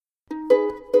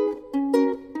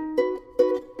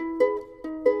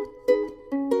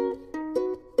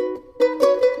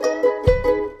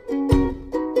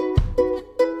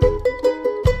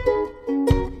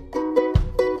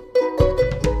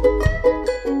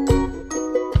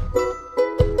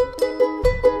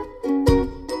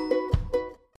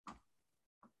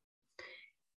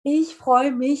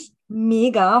freue mich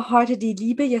mega, heute die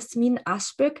liebe Jasmin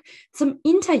Aschböck zum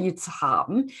Interview zu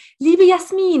haben. Liebe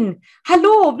Jasmin,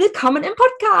 hallo, willkommen im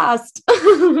Podcast.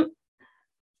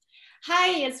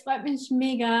 Hi, es freut mich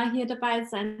mega, hier dabei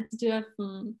sein zu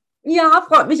dürfen. Ja,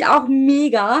 freut mich auch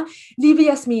mega. Liebe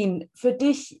Jasmin, für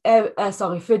die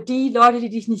Leute, die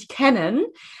dich nicht kennen,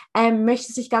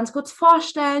 möchtest du dich ganz kurz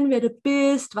vorstellen, wer du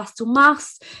bist, was du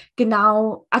machst?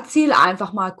 Genau, erzähl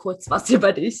einfach mal kurz was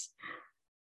über dich.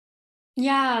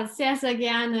 Ja, sehr, sehr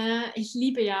gerne. Ich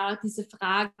liebe ja diese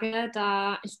Frage,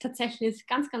 da ich tatsächlich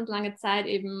ganz, ganz lange Zeit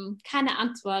eben keine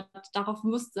Antwort darauf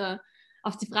wusste,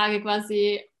 auf die Frage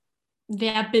quasi,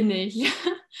 wer bin ich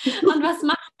und was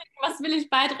mache ich, was will ich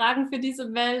beitragen für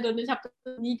diese Welt, und ich habe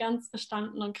das nie ganz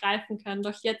verstanden und greifen können.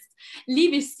 Doch jetzt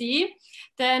liebe ich sie,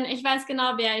 denn ich weiß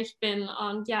genau, wer ich bin,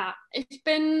 und ja, ich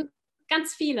bin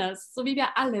ganz vieles, so wie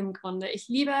wir alle im Grunde. Ich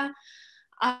liebe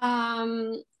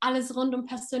alles rund um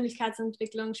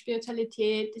Persönlichkeitsentwicklung,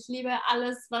 Spiritualität. Ich liebe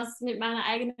alles, was mit meiner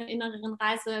eigenen inneren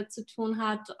Reise zu tun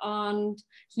hat, und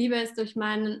ich liebe es, durch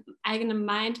meinen eigenen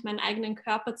Mind, meinen eigenen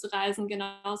Körper zu reisen,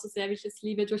 genauso sehr wie ich es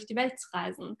liebe, durch die Welt zu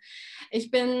reisen.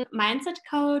 Ich bin Mindset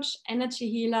Coach, Energy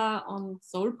Healer und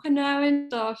Soulpreneurin,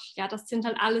 doch ja, das sind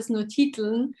halt alles nur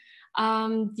Titel,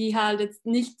 die halt jetzt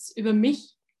nichts über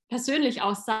mich persönlich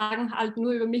aussagen, halt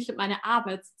nur über mich und meine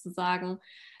Arbeit sozusagen.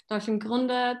 Doch im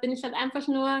Grunde bin ich halt einfach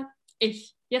nur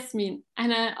ich, Jasmin,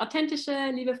 eine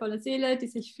authentische, liebevolle Seele, die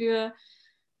sich für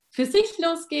sich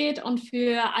losgeht und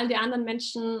für all die anderen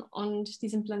Menschen und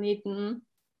diesen Planeten.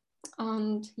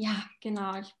 Und ja,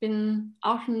 genau, ich bin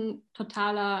auch ein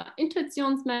totaler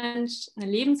Intuitionsmensch,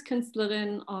 eine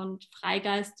Lebenskünstlerin und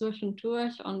Freigeist durch und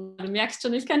durch. Und du merkst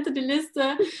schon, ich könnte die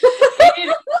Liste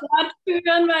ewig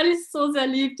fortführen, weil ich es so sehr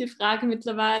liebe, die Frage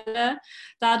mittlerweile.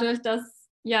 Dadurch, dass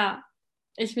ja,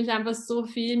 ich mich einfach so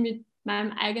viel mit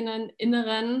meinem eigenen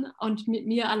Inneren und mit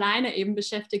mir alleine eben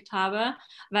beschäftigt habe,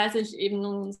 weiß ich eben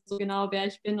nun so genau, wer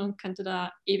ich bin, und könnte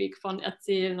da ewig von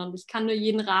erzählen. Und ich kann nur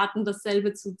jeden raten,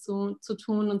 dasselbe zu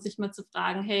tun und sich mal zu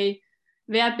fragen, hey,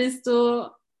 wer bist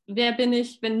du, wer bin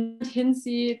ich, wenn man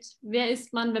hinsieht, wer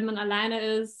ist man, wenn man alleine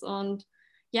ist, und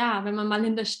ja, wenn man mal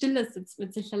in der Stille sitzt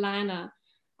mit sich alleine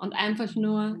und einfach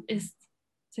nur ist,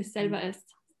 sich selber ist.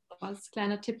 Als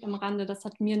kleiner Tipp am Rande, das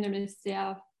hat mir nämlich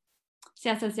sehr,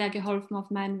 sehr, sehr, sehr geholfen auf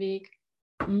meinem Weg.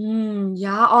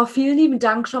 Ja, vielen lieben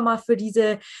Dank schon mal für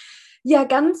diese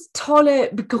ganz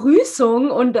tolle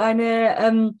Begrüßung und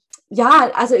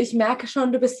also ich merke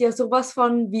schon, du bist ja sowas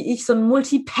von, wie ich, so ein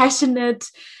Multi-Passionate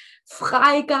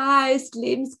Freigeist,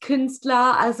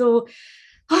 Lebenskünstler, also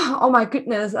oh my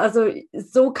goodness, also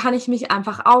so kann ich mich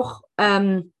einfach auch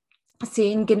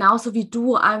sehen, genauso wie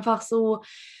du, einfach so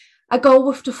I go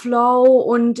with the flow,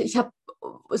 und ich habe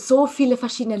so viele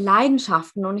verschiedene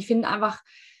Leidenschaften, und ich finde einfach,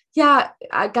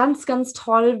 ganz, ganz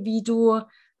toll, wie du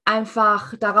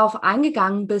einfach darauf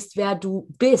eingegangen bist, wer du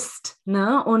bist,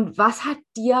 ne? Und was hat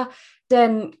dir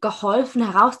denn geholfen,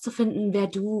 herauszufinden, wer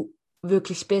du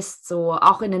wirklich bist, so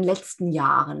auch in den letzten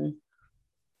Jahren?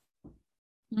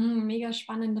 Mega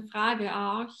spannende Frage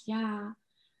auch. Ja,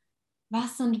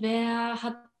 was und wer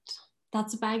hat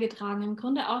dazu beigetragen? Im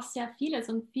Grunde auch sehr vieles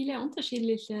und viele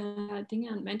unterschiedliche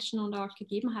Dinge und Menschen und auch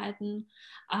Gegebenheiten.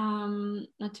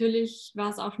 Natürlich war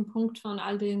es auch ein Punkt von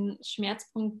all den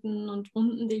Schmerzpunkten und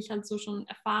Wunden, die ich halt so schon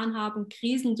erfahren habe, und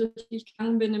Krisen, durch die ich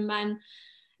gegangen bin in meinem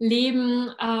Leben,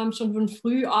 schon von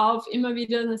früh auf immer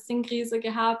wieder eine Sinnkrise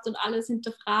gehabt und alles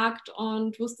hinterfragt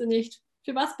und wusste nicht,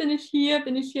 für was bin ich hier?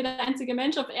 Bin ich hier der einzige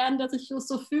Mensch auf Erden, der sich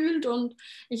so fühlt? Und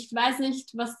ich weiß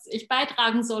nicht, was ich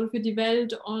beitragen soll für die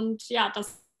Welt. Und ja,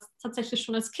 das tatsächlich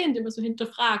schon als Kind immer so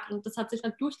hinterfragt. Und das hat sich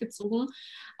halt durchgezogen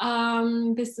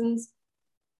bis ins,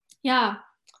 ja,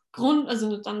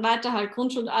 also dann weiter halt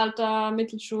Grundschulalter,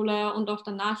 Mittelschule und auch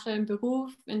danach im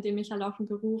Beruf, in dem ich halt auch einen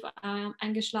Beruf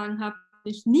eingeschlagen habe,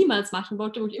 den ich niemals machen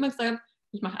wollte, wo ich immer gesagt habe,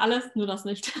 ich mache alles, nur das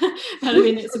nicht. Aber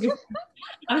ich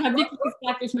habe wirklich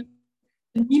gesagt, ich möchte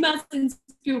niemals ins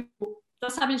Büro.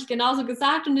 Das habe ich genauso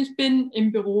gesagt, und ich bin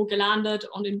im Büro gelandet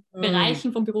und in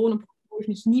Bereichen vom Büro, wo ich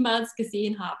mich niemals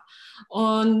gesehen habe.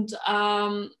 Und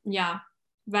ja,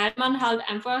 weil man halt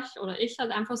einfach, oder ich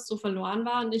halt einfach so verloren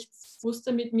war und nichts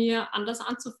wusste, mit mir anders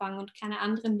anzufangen und keine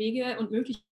anderen Wege und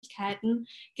Möglichkeiten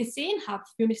gesehen habe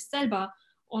für mich selber.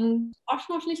 Und auch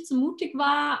noch nicht so mutig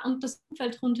war und das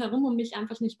Umfeld rundherum um mich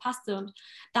einfach nicht passte. Und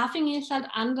da fing ich halt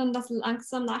an, dann das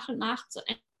langsam nach und nach zu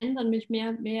ändern, mich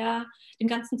mehr dem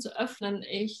Ganzen zu öffnen.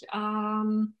 Ich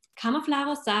kam auf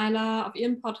Lara Seiler, auf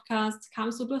ihren Podcast,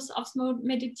 kam so aufs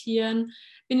Meditieren,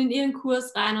 bin in ihren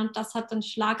Kurs rein, und das hat dann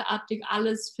schlagartig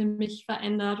alles für mich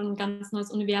verändert, und ein ganz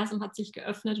neues Universum hat sich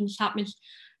geöffnet, und ich habe mich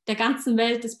der ganzen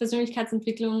Welt des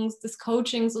Persönlichkeitsentwicklungs, des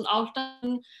Coachings und auch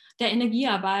dann der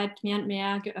Energiearbeit mehr und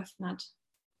mehr geöffnet.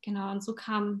 Genau, und so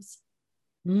kam es.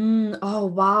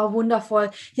 Oh, wow,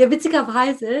 wundervoll. Ja,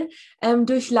 witzigerweise,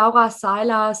 durch Laura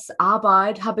Seilers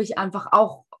Arbeit habe ich einfach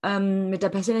auch mit der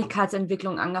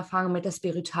Persönlichkeitsentwicklung angefangen, mit der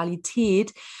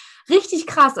Spiritualität. Richtig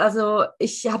krass. Also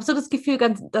ich habe so das Gefühl,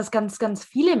 dass ganz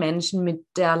viele Menschen mit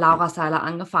der Laura Seiler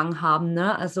angefangen haben.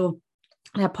 Ne? Also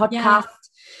der Ja,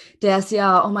 Podcast, der ist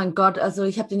ja, oh mein Gott, also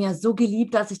ich habe den ja so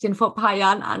geliebt, dass ich den vor ein paar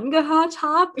Jahren angehört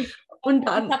habe. Und ich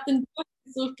dann habe den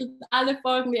durchgesucht, alle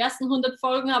Folgen, die ersten 100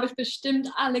 Folgen habe ich bestimmt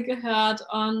alle gehört.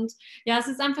 Und ja, es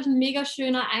ist einfach ein mega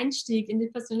schöner Einstieg in die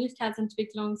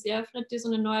Persönlichkeitsentwicklung. Sie eröffnet dir so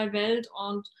eine neue Welt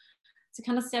und sie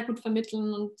kann das sehr gut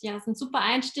vermitteln. Und ja, es ist ein super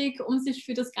Einstieg, um sich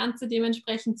für das Ganze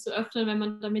dementsprechend zu öffnen, wenn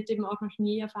man damit eben auch noch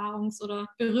nie Erfahrungs- oder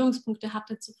Berührungspunkte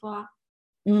hatte zuvor.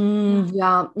 Ja.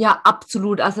 Ja, ja,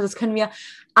 absolut. Also das können wir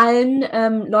allen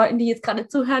Leuten, die jetzt gerade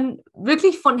zuhören,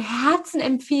 wirklich von Herzen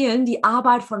empfehlen. Die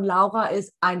Arbeit von Laura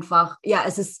ist einfach, ja,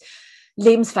 es ist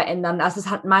lebensverändernd. Also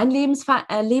es hat mein Leben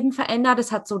verändert.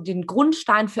 Es hat so den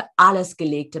Grundstein für alles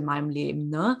gelegt in meinem Leben.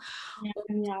 Ne? Ja,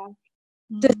 ja.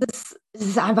 Das es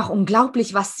ist einfach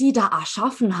unglaublich, was sie da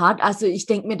erschaffen hat. Also ich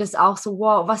denke mir das auch so,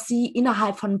 wow, was sie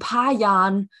innerhalb von ein paar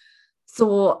Jahren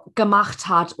so gemacht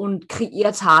hat und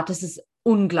kreiert hat, das ist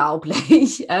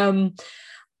unglaublich.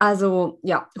 Also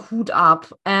ja, Hut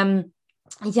ab.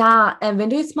 Ja, wenn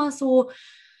du jetzt mal so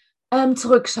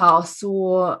zurückschaust,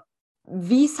 so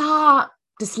wie sah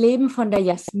das Leben von der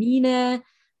Jasmine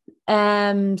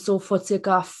so vor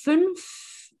circa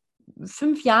fünf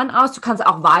Jahren aus? Du kannst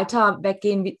auch weiter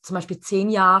weggehen, wie zum Beispiel 10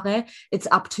 Jahre. It's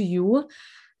up to you.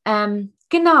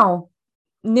 Genau.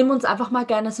 Nimm uns einfach mal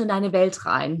gerne so in deine Welt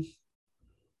rein.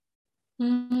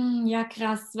 Ja,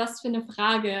 krass, was für eine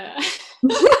Frage.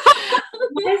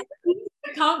 Meistens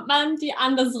bekommt man die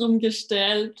andersrum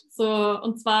gestellt. So,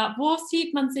 und zwar, wo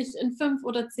sieht man sich in 5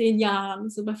 oder 10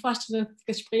 Jahren? So bei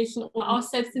Vorstellungsgesprächen oder auch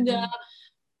selbst ja,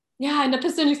 in der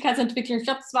Persönlichkeitsentwicklung. Ich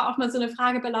glaube, das war auch mal so eine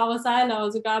Frage bei Laura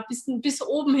Seiler, sogar bis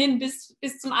oben hin, bis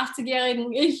zum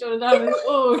 80-jährigen Ich. Und da habe ich,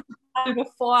 oh, total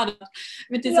überfordert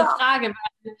mit dieser Ja. Frage,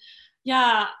 weil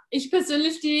ja, ich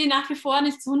persönlich die nach wie vor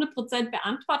nicht zu 100%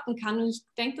 beantworten kann. Und ich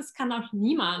denke, das kann auch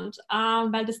niemand,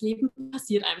 weil das Leben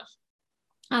passiert einfach.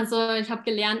 Also ich habe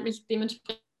gelernt, mich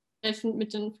dementsprechend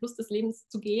mit dem Fluss des Lebens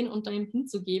zu gehen und dahin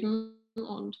hinzugeben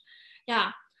und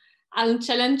ja, allen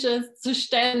Challenges zu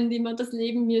stellen, die man das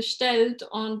Leben mir stellt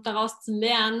und daraus zu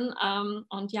lernen.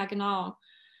 Und ja, genau.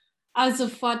 Also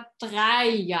vor 3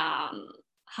 Jahren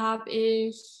habe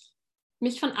ich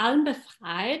mich von allem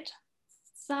befreit,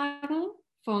 sozusagen,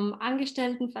 vom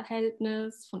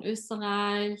Angestelltenverhältnis, von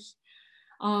Österreich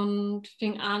und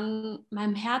fing an,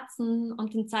 meinem Herzen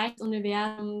und den Zeichen des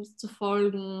Universums zu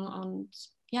folgen und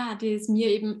ja, die es mir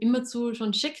eben immerzu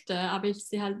schon schickte, aber ich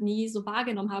sie halt nie so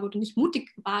wahrgenommen habe oder nicht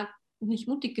mutig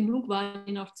genug war,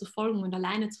 ihnen auch zu folgen und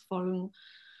alleine zu folgen.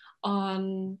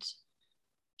 Und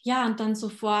ja, und dann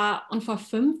vor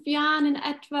 5 Jahren in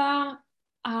etwa,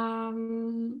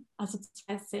 also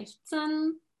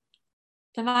 2016,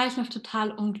 da war ich noch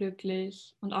total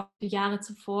unglücklich und auch die Jahre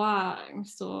zuvor,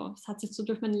 so, es hat sich so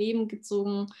durch mein Leben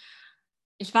gezogen.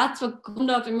 Ich war zwar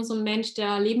Grund auf immer so ein Mensch,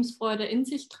 der Lebensfreude in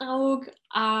sich trug,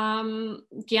 gern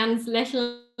das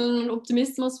Lächeln und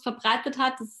Optimismus verbreitet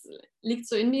hat. Das liegt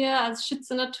so in mir als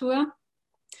Schütze-Natur.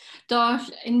 Doch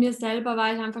in mir selber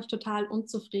war ich einfach total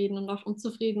unzufrieden und auch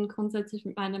unzufrieden grundsätzlich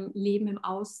mit meinem Leben im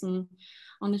Außen.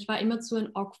 Und ich war immerzu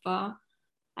ein Opfer.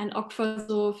 Ein Opfer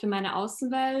so für meine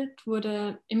Außenwelt,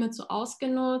 wurde immerzu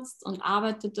ausgenutzt und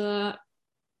arbeitete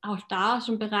auch da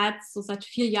schon bereits so seit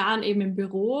 4 Jahren eben im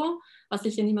Büro, was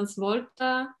ich ja niemals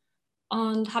wollte.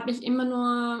 Und habe mich immer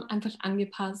nur einfach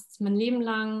angepasst, mein Leben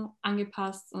lang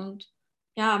angepasst. Und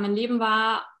ja, mein Leben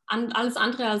war alles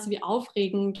andere als wie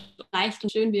aufregend, leicht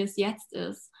und schön, wie es jetzt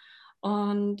ist.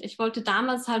 Und ich wollte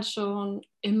damals halt schon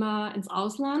immer ins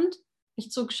Ausland. Ich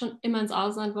zog schon immer ins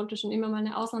Ausland, wollte schon immer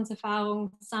meine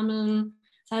Auslandserfahrung sammeln,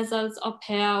 sei es als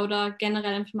Au-pair oder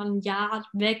generell einfach mal ein Jahr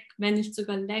weg, wenn nicht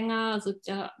sogar länger. Also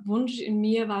der Wunsch in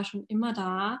mir war schon immer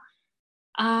da.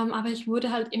 Aber ich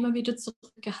wurde halt immer wieder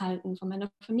zurückgehalten von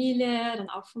meiner Familie, dann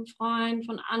auch vom Freund,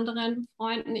 von anderen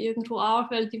Freunden irgendwo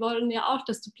auch, weil die wollen ja auch,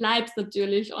 dass du bleibst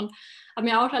natürlich und haben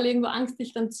ja auch alle irgendwo Angst,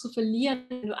 dich dann zu verlieren,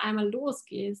 wenn du einmal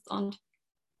losgehst. Und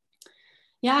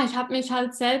ja, ich habe mich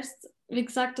halt selbst, wie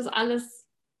gesagt, das alles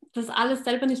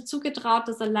selber nicht zugetraut,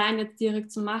 das allein jetzt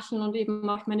direkt zu machen und eben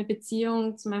auch meine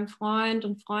Beziehung zu meinem Freund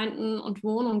und Freunden und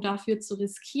Wohnung dafür zu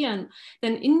riskieren.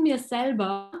 Denn in mir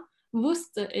selber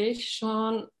wusste ich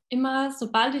schon immer,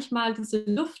 sobald ich mal diese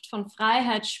Luft von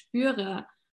Freiheit spüre,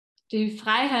 die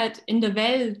Freiheit in der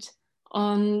Welt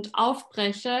und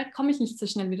aufbreche, komme ich nicht so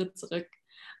schnell wieder zurück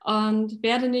und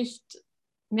werde nicht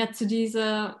mehr zu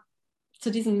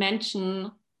diesen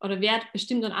Menschen oder werde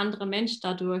bestimmt ein anderer Mensch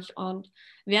dadurch und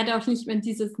werde auch nicht mehr in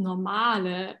dieses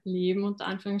normale Leben, unter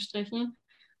Anführungsstrichen,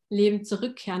 Leben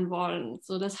zurückkehren wollen.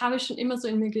 So, das habe ich schon immer so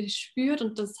in mir gespürt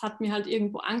und das hat mir halt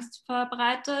irgendwo Angst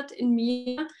verbreitet in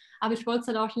mir, aber ich wollte es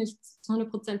halt auch nicht zu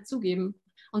 100% zugeben.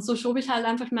 Und so schob ich halt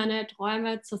einfach meine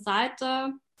Träume zur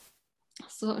Seite,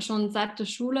 so schon seit der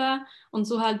Schule und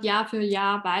so halt Jahr für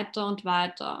Jahr weiter und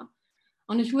weiter.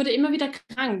 Und ich wurde immer wieder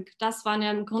krank. Das waren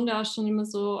ja im Grunde auch schon immer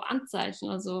so Anzeichen.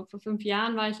 Also vor 5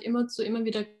 Jahren war ich immer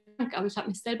wieder krank, aber ich habe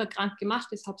mich selber krank gemacht,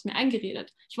 ich habe es mir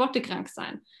eingeredet. Ich wollte krank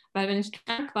sein, weil wenn ich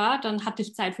krank war, dann hatte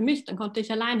ich Zeit für mich, dann konnte ich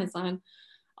alleine sein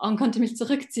und konnte mich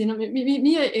zurückziehen und mit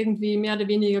mir irgendwie mehr oder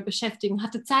weniger beschäftigen.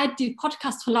 Hatte Zeit, die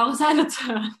Podcasts von Laura Seiler zu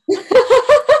hören.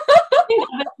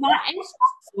 Aber es war echt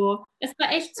so. Es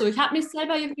war echt so. Ich habe mich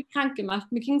selber irgendwie krank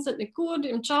gemacht. Mir ging es halt nicht gut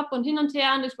im Job und hin und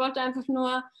her und ich wollte einfach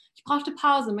nur, ich brauchte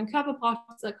Pause. Mein Körper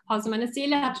brauchte Pause. Meine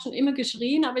Seele hat schon immer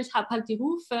geschrien, aber ich habe halt die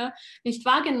Rufe nicht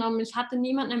wahrgenommen. Ich hatte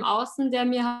niemanden im Außen, der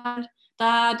mir halt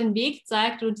da den Weg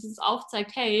zeigt oder dieses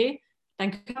aufzeigt, hey,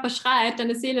 dein Körper schreit,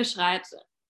 deine Seele schreit.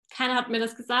 Keiner hat mir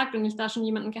das gesagt und ich da schon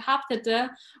jemanden gehabt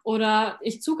hätte oder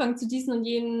ich Zugang zu diesen und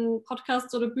jenen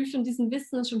Podcasts oder Büchern, diesen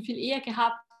Wissen schon viel eher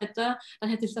gehabt hätte, dann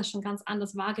hätte ich das schon ganz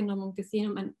anders wahrgenommen und gesehen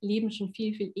und mein Leben schon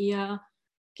viel, viel eher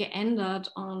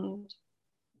geändert. Und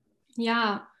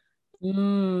ja,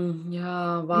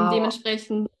 Ja, wow.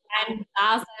 dementsprechend mein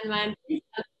Dasein, mein Weg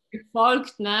hat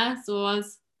gefolgt, ne? So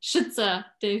als Schütze,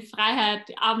 die Freiheit,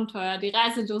 die Abenteuer, die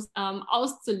Reiselust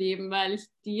auszuleben, weil ich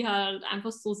die halt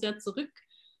einfach so sehr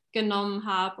zurückgenommen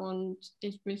habe und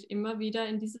ich mich immer wieder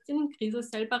in diese Sinnkrise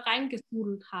selber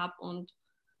reingesudelt habe und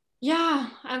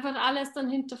ja, einfach alles dann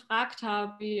hinterfragt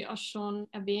habe, wie auch schon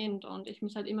erwähnt, und ich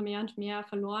mich halt immer mehr und mehr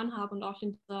verloren habe und auch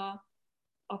in dieser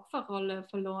Opferrolle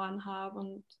verloren habe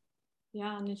und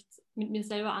ja, nichts mit mir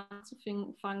selber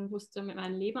anzufangen wusste, mit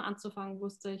meinem Leben anzufangen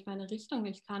wusste, ich meine Richtung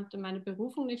nicht kannte, meine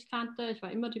Berufung nicht kannte. Ich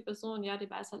war immer die Person, ja, die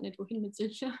weiß halt nicht, wohin mit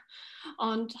sich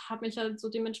und habe mich halt so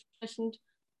dementsprechend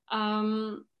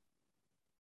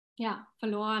ja,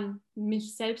 verloren,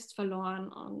 mich selbst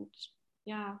verloren und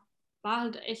ja, war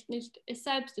halt echt nicht ich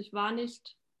selbst. Ich war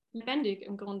nicht lebendig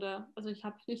im Grunde. Also ich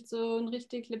habe nicht so ein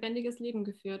richtig lebendiges Leben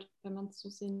geführt, wenn man es so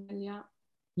sehen will, ja.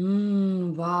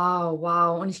 Wow,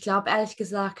 wow. Und ich glaube ehrlich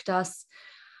gesagt, dass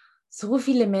so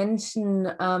viele Menschen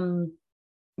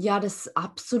ja das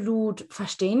absolut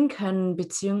verstehen können,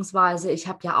 beziehungsweise ich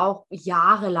habe ja auch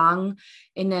jahrelang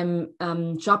in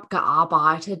einem Job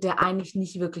gearbeitet, der eigentlich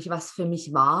nicht wirklich was für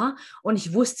mich war. Und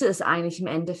ich wusste es eigentlich im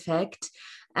Endeffekt.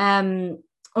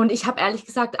 Und ich habe ehrlich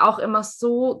gesagt auch immer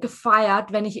so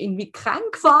gefeiert, wenn ich irgendwie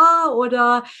krank war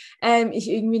oder ich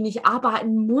irgendwie nicht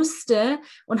arbeiten musste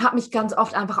und habe mich ganz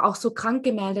oft einfach auch so krank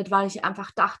gemeldet, weil ich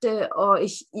einfach dachte, oh,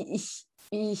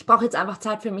 ich brauche jetzt einfach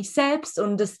Zeit für mich selbst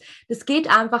und das geht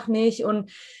einfach nicht.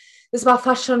 Und es war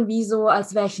fast schon wie so,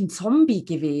 als wäre ich ein Zombie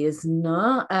gewesen.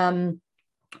 Ne?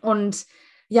 Und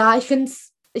ja, ich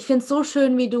find's so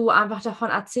schön, wie du einfach davon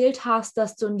erzählt hast,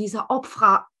 dass du in dieser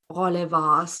Opferrolle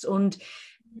warst. Und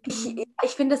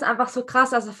ich finde es einfach so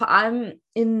krass, also vor allem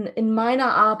in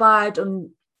meiner Arbeit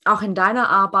und auch in deiner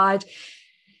Arbeit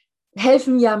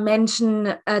helfen ja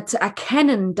Menschen zu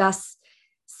erkennen, dass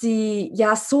sie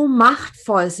ja so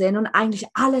machtvoll sind und eigentlich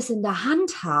alles in der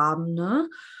Hand haben, ne?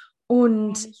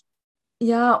 Und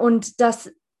ja, und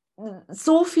dass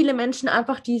so viele Menschen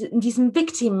einfach in diesem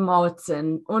Victim-Mode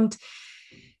sind. Und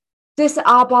das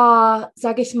aber,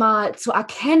 sage ich mal, zu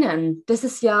erkennen, das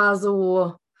ist ja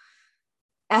so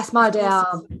erstmal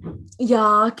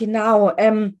ja, genau.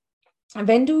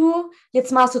 Wenn du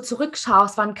jetzt mal so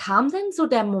zurückschaust, wann kam denn so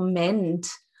der Moment,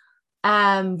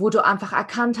 wo du einfach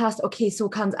erkannt hast, okay, so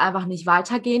kann es einfach nicht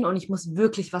weitergehen und ich muss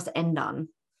wirklich was ändern?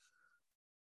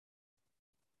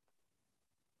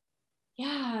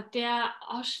 Ja, der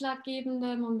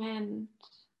ausschlaggebende Moment,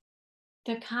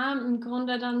 der kam im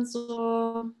Grunde dann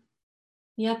so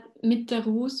ja, mit der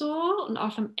Ruso und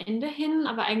auch am Ende hin,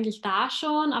 aber eigentlich da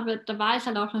schon, aber da war ich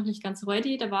halt auch noch nicht ganz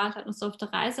ready, da war ich halt noch so auf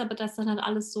der Reise, aber das dann halt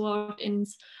alles so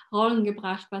ins Rollen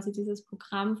gebracht, quasi dieses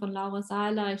Programm von Laura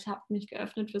Seiler. Ich habe mich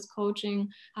geöffnet fürs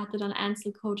Coaching, hatte dann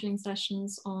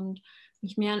Einzel-Coaching-Sessions und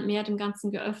mich mehr und mehr dem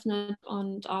Ganzen geöffnet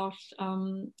und auch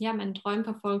ja, meinen Träumen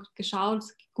verfolgt, geschaut,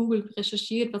 gegoogelt,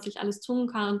 recherchiert, was ich alles tun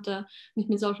konnte, mich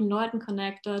mit solchen Leuten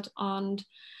connected und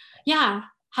ja,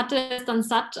 hatte es dann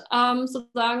satt,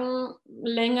 sozusagen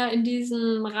länger in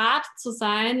diesem Rad zu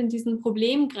sein, in diesem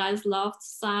Problemkreislauf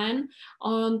zu sein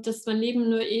und dass mein Leben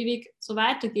nur ewig so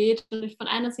weitergeht und ich von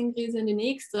einer Sinnkrise in die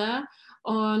nächste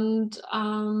und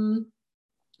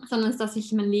sondern dass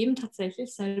ich mein Leben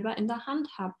tatsächlich selber in der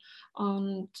Hand habe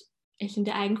und ich in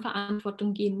die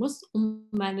Eigenverantwortung gehen muss, um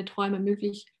meine Träume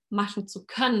möglich machen zu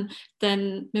können.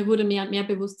 Denn mir wurde mehr und mehr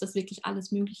bewusst, dass wirklich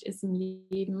alles möglich ist im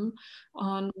Leben.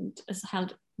 Und es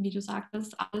halt, wie du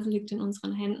sagtest, alles liegt in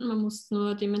unseren Händen. Man muss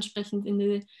nur dementsprechend in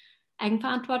die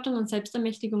Eigenverantwortung und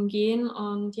Selbstermächtigung gehen.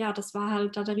 Und ja, das war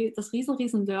halt das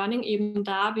riesen Learning eben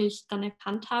da, wie ich dann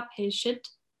erkannt habe, hey shit,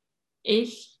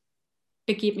 ich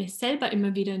begebe mich selber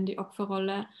immer wieder in die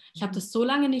Opferrolle. Ich habe das so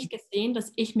lange nicht gesehen,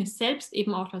 dass ich mich selbst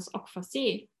eben auch als Opfer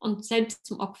sehe und selbst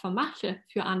zum Opfer mache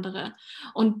für andere.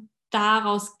 Und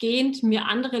daraus gehend mir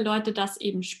andere Leute das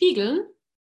eben spiegeln,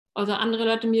 oder andere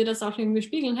Leute mir das auch irgendwie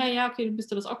spiegeln, hey, ja, okay, du bist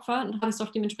ja das Opfer, und habe es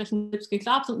auch dementsprechend selbst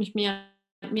geglaubt und mich mehr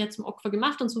zum Opfer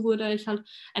gemacht und so wurde ich halt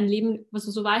ein Leben, also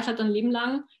so war ich halt ein Leben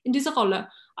lang in dieser Rolle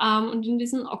und in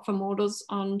diesem Opfermodus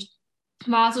und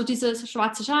war so dieses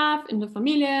schwarze Schaf in der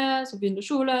Familie, so wie in der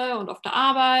Schule und auf der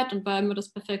Arbeit und war immer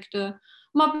das perfekte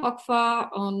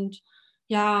Mobbingopfer und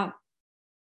ja,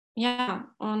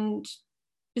 und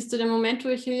bis zu dem Moment, wo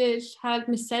ich halt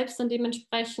mich selbst dann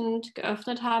dementsprechend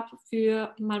geöffnet habe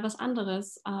für mal was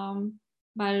anderes.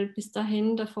 Weil bis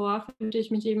dahin, davor fühlte ich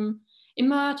mich eben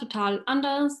immer total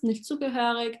anders, nicht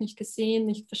zugehörig, nicht gesehen,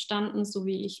 nicht verstanden, so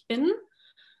wie ich bin.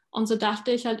 Und so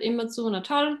dachte ich halt immer so, na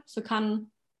toll,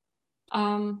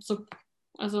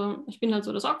 also ich bin halt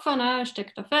so das Opfer, ne? Ich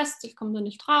stecke da fest, ich komme da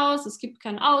nicht raus, es gibt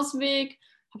keinen Ausweg,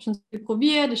 habe schon viel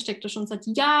probiert, ich stecke da schon seit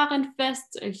Jahren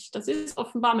fest. Das ist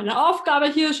offenbar meine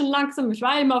Aufgabe hier schon langsam. Ich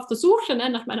war immer auf der Suche, ne,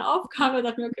 nach meiner Aufgabe.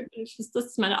 Dachte mir, okay, ist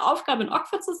das meine Aufgabe, ein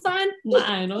Opfer zu sein?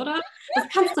 Nein, oder? Das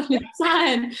kann es doch nicht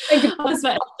sein. Und es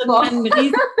war echt ein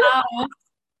riesen Chaos,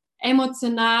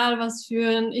 emotional, was für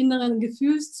einen inneren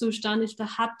Gefühlszustand ich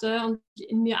da hatte und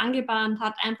in mir angebahnt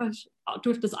hat, einfach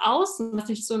durch das Außen, was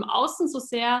sich so im Außen so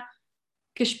sehr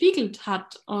gespiegelt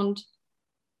hat und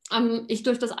ich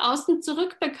durch das Außen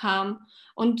zurückbekam.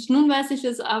 Und nun weiß ich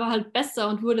es aber halt besser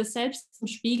und wurde selbst zum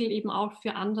Spiegel eben auch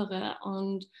für andere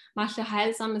und mache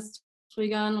Heilsames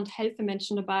triggern und helfe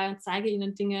Menschen dabei und zeige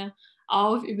ihnen Dinge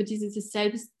auf, über die sie sich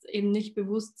selbst eben nicht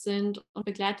bewusst sind und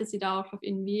begleite sie da auch auf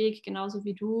ihren Weg, genauso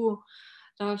wie du.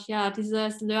 Doch ja,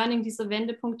 dieses Learning, dieser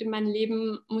Wendepunkt in meinem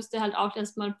Leben musste halt auch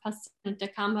erstmal passieren. Der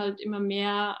kam halt immer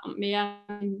mehr und mehr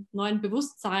im neuen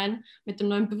Bewusstsein, mit dem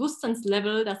neuen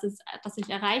Bewusstseinslevel, das ich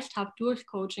erreicht habe durch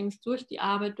Coachings, durch die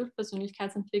Arbeit, durch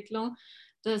Persönlichkeitsentwicklung,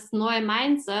 das neue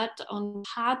Mindset und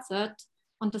Hardset.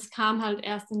 Und das kam halt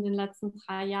erst in den letzten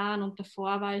 3 Jahren und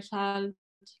davor war ich halt,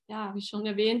 ja, wie schon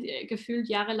erwähnt, gefühlt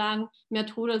jahrelang mehr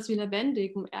tot als wie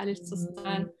lebendig, um ehrlich zu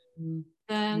sein.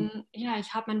 Denn ja,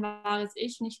 ich habe mein wahres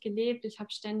Ich nicht gelebt. Ich habe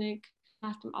ständig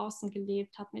nach dem Außen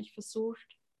gelebt, habe mich versucht,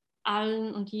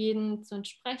 allen und jeden zu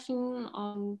entsprechen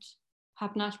und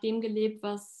habe nach dem gelebt,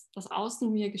 was das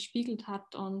Außen mir gespiegelt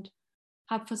hat und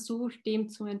habe versucht, dem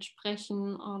zu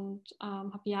entsprechen und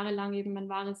habe jahrelang eben mein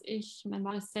wahres Ich, mein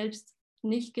wahres Selbst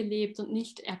nicht gelebt und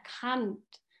nicht erkannt,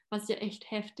 was ja echt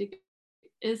heftig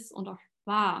ist und auch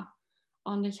war.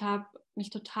 Und ich habe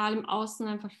mich total im Außen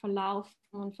einfach verlaufen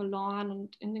und verloren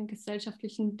und in dem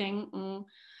gesellschaftlichen Denken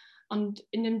und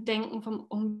in dem Denken vom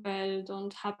Umwelt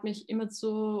und habe mich immer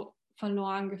so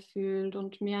verloren gefühlt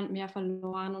und mehr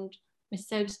verloren und mich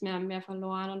selbst mehr und mehr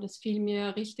verloren. Und es fiel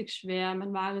mir richtig schwer,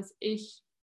 mein wahres Ich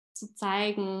zu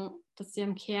zeigen, dass sie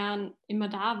im Kern immer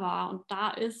da war und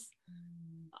da ist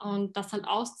und das halt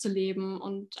auszuleben.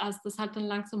 Und als das halt dann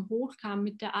langsam hochkam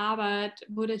mit der Arbeit,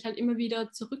 wurde ich halt immer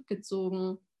wieder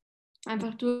zurückgezogen.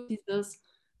 Einfach durch dieses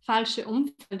falsche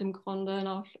Umfeld im Grunde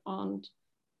noch. Und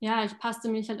ja, ich passte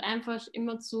mich halt einfach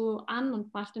immer zu an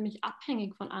und machte mich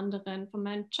abhängig von anderen. Von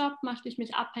meinem Job machte ich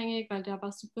mich abhängig, weil der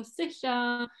war super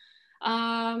sicher.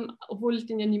 Obwohl ich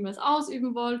den ja niemals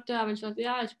ausüben wollte. Aber ich dachte,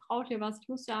 ja, ich brauche hier was, ich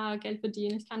muss ja Geld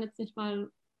verdienen. Ich kann jetzt nicht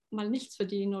mal nichts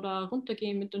verdienen oder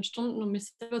runtergehen mit den Stunden, um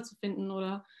mich selber zu finden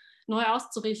oder neu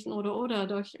auszurichten oder.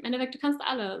 Doch im Endeffekt, du kannst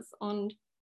alles und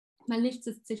mal nichts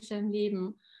ist sicher im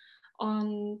Leben.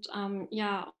 Und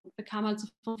ja, bekam halt so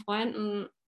von Freunden,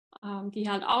 die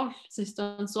halt auch sich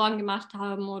dann Sorgen gemacht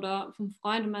haben oder von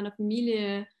Freunden meiner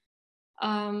Familie,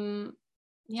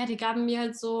 ja, die gaben mir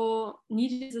halt so nie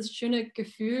dieses schöne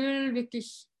Gefühl,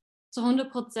 wirklich zu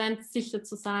 100% sicher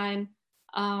zu sein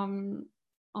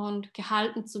und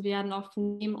gehalten zu werden, auch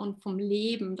von dem und vom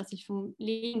Leben, dass ich vom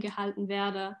Leben gehalten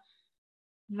werde.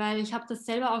 Weil ich habe das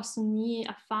selber auch so nie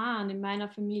erfahren in meiner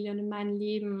Familie und in meinem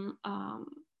Leben,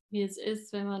 wie es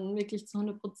ist, wenn man wirklich zu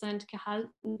 100%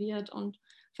 gehalten wird, und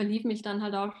verliebe mich dann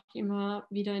halt auch immer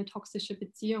wieder in toxische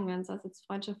Beziehungen, sei es jetzt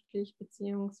freundschaftlich,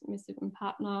 beziehungsmäßig mit dem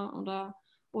Partner oder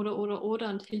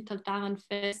und hielt halt daran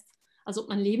fest, als ob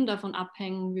mein Leben davon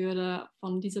abhängen würde,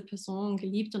 von dieser Person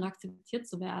geliebt und akzeptiert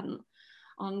zu werden.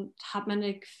 Und habe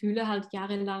meine Gefühle halt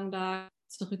jahrelang da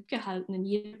zurückgehalten, in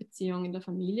jeder Beziehung, in der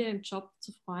Familie, im Job,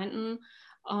 zu Freunden.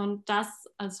 Und das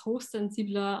als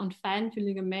hochsensibler und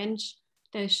feinfühliger Mensch,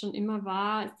 der ich schon immer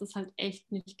war, ist das halt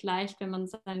echt nicht leicht, wenn man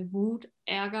seine Wut,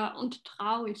 Ärger und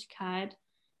Traurigkeit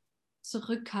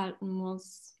zurückhalten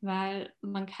muss, weil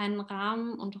man keinen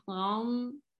Rahmen und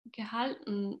Raum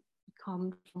gehalten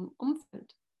bekommt vom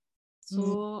Umfeld. Mhm.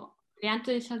 So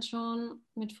lernte ich halt schon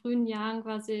mit frühen Jahren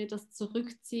quasi das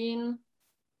Zurückziehen,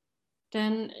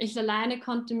 denn ich alleine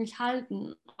konnte mich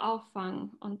halten,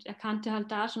 auffangen, und erkannte halt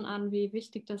da schon an, wie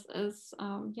wichtig das ist,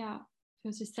 ja,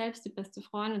 für sich selbst die beste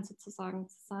Freundin sozusagen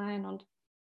zu sein, und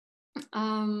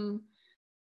ähm,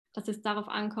 dass es darauf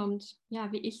ankommt,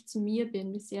 ja, wie ich zu mir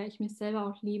bin, wie sehr ich mich selber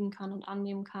auch lieben kann und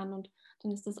annehmen kann, und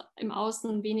dann ist das im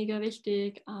Außen weniger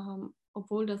wichtig,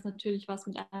 obwohl das natürlich was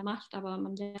mit einem macht, aber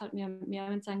man lernt halt mehr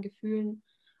mit seinen Gefühlen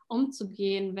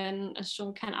umzugehen, wenn es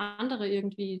schon kein anderer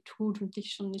irgendwie tut und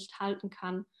dich schon nicht halten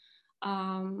kann.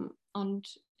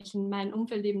 Und ich in meinem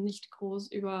Umfeld eben nicht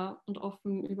groß über und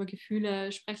offen über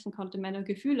Gefühle sprechen konnte. Meine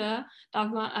Gefühle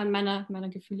darf man, meiner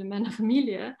Gefühle, meiner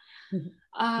Familie,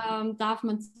 darf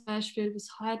man zum Beispiel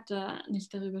bis heute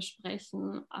nicht darüber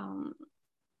sprechen,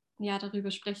 ja,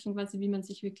 darüber sprechen, quasi, wie man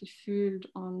sich wirklich fühlt,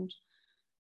 und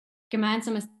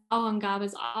gemeinsames Trauern gab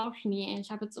es auch nie.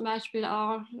 Ich habe zum Beispiel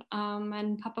auch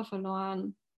meinen Papa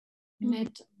verloren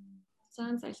mit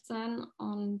 16,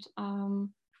 und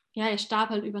ja, er starb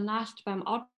halt über Nacht beim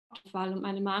Autounfall, und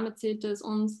meine Mama erzählte es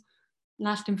uns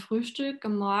nach dem Frühstück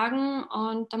am Morgen,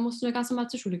 und dann mussten wir ganz normal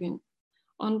zur Schule gehen.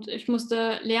 Und ich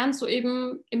musste lernen, so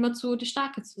eben immer die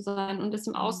Starke zu sein und es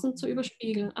im Außen zu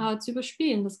überspielen,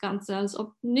 das Ganze, als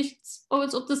ob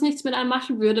das nichts mit einem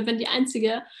machen würde, wenn die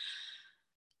einzige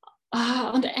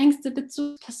und engste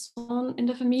Bezugsperson in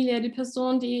der Familie, die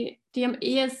Person, die am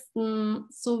ehesten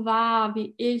so war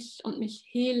wie ich und mich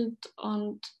hielt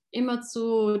und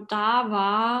immerzu da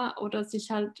war oder sich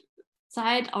halt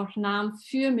Zeit auch nahm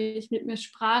für mich, mit mir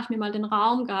sprach, mir mal den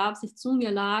Raum gab, sich zu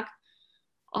mir lag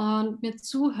und mir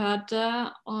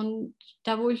zuhörte, und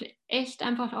da, wo ich echt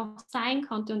einfach auch sein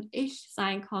konnte und ich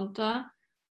sein konnte,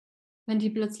 wenn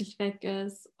die plötzlich weg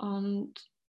ist. Und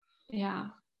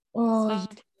ja, es Oh, war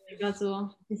also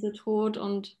dieser Tod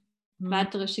und ja.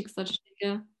 weitere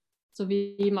Schicksalsschläge,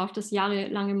 sowie eben auch das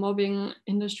jahrelange Mobbing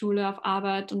in der Schule, auf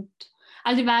Arbeit und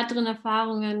all die weiteren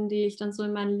Erfahrungen, die ich dann so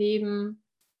in meinem Leben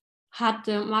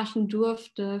hatte und machen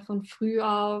durfte, von früh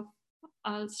auf,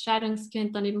 als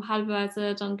Scheidungskind, dann eben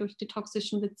halbweise, dann durch die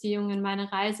toxischen Beziehungen,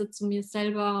 meine Reise zu mir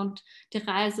selber und die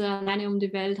Reise alleine um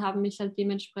die Welt haben mich halt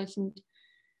dementsprechend,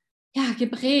 ja,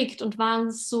 geprägt und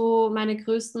waren so meine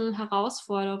größten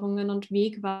Herausforderungen und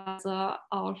Wegweiser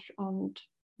auch, und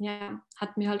ja,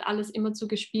 hat mir halt alles immer so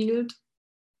gespiegelt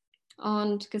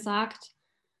und gesagt,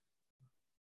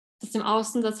 dass im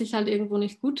Außen, dass ich halt irgendwo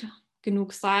nicht gut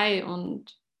genug sei,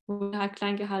 und wurde halt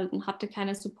klein gehalten, hatte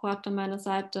keine Support an meiner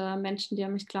Seite, Menschen, die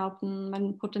an mich glaubten,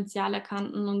 mein Potenzial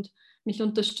erkannten und mich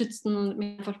unterstützten und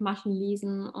mich einfach machen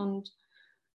ließen, und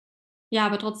ja,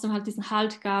 aber trotzdem halt diesen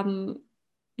Halt gaben,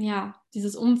 ja,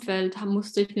 dieses Umfeld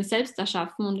musste ich mir selbst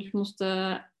erschaffen, und ich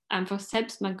musste einfach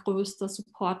selbst mein größter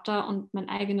Supporter und mein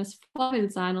eigenes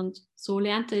Vorbild sein, und so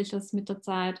lernte ich es mit der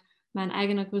Zeit, mein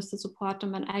eigener größter Supporter,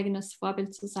 mein eigenes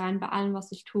Vorbild zu sein bei allem,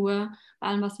 was ich tue, bei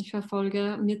allem, was ich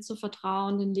verfolge, mir zu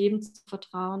vertrauen, dem Leben zu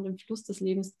vertrauen, dem Fluss des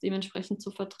Lebens dementsprechend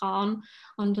zu vertrauen,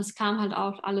 und das kam halt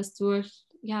auch alles durch,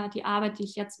 ja, die Arbeit, die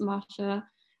ich jetzt mache,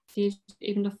 die ich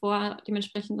eben davor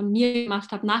dementsprechend an mir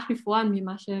gemacht habe, nach wie vor an mir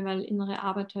mache, weil innere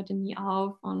Arbeit hört ja nie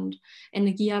auf, und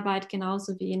Energiearbeit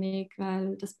genauso wenig,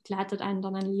 weil das begleitet einen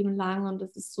dann ein Leben lang, und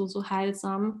das ist so, so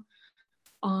heilsam.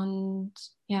 Und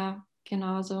ja,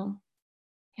 genauso.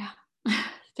 Ja,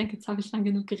 ich denke, jetzt habe ich lang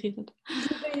genug geredet.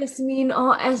 Liebe Jasmin,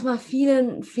 oh, erstmal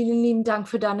vielen, vielen lieben Dank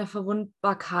für deine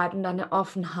Verwundbarkeit und deine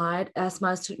Offenheit.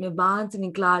 Erstmal, es tut mir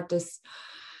wahnsinnig leid, das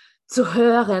zu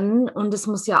hören. Und es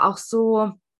muss ja auch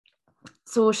so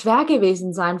schwer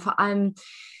gewesen sein. Vor allem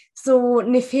so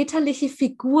eine väterliche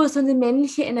Figur, so eine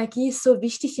männliche Energie ist so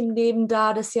wichtig im Leben,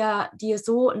 da das ja dir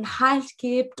so einen Halt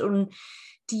gibt und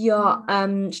dir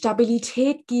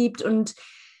Stabilität gibt. Und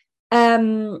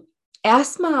ähm,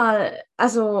 erstmal,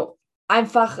 also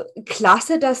einfach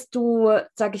klasse, dass du,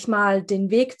 sag ich mal, den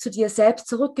Weg zu dir selbst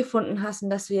zurückgefunden hast und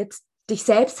dass du jetzt dich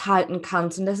selbst halten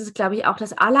kannst. Und das ist, glaube ich, auch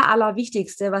das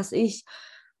Allerwichtigste, was ich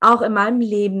auch in meinem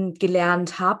Leben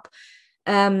gelernt habe,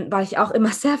 weil ich auch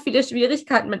immer sehr viele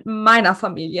Schwierigkeiten mit meiner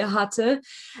Familie hatte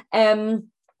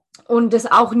und es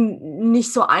auch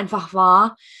nicht so einfach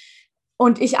war.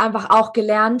 Und ich einfach auch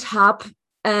gelernt habe,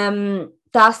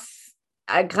 dass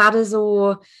gerade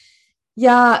so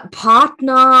ja,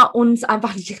 Partner uns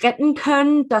einfach nicht retten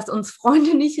können, dass uns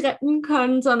Freunde nicht retten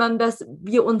können, sondern dass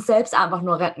wir uns selbst einfach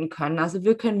nur retten können. Also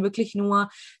wir können wirklich nur,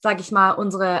 sage ich mal,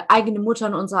 unsere eigene Mutter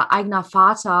und unser eigener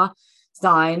Vater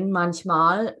sein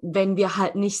manchmal, wenn wir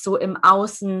halt nicht so im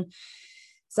Außen,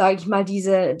 sage ich mal,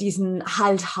 diesen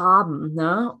Halt haben.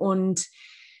 Ne? Und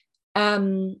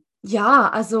ja,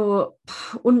 also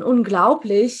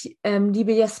unglaublich,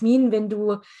 liebe Jasmin, wenn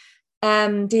du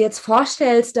dir jetzt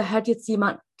vorstellst, da hört jetzt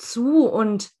jemand zu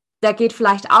und da geht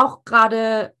vielleicht auch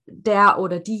gerade der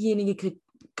oder diejenige kriegt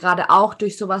gerade auch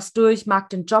durch sowas durch, mag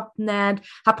den Job nicht,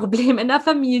 hat Probleme in der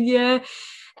Familie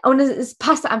und es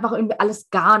passt einfach irgendwie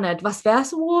alles gar nicht. Was wäre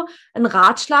so ein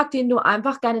Ratschlag, den du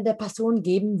einfach gerne der Person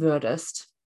geben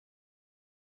würdest?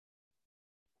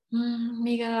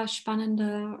 Mega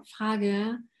spannende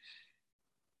Frage.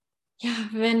 Ja,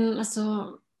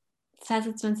 sei es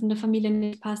jetzt, wenn es in der Familie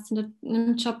nicht passt,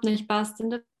 im Job nicht passt, in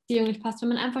der Beziehung nicht passt, wenn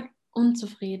man einfach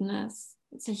unzufrieden ist,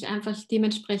 sich einfach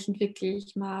dementsprechend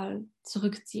wirklich mal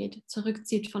zurückzieht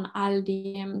von all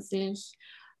dem, sich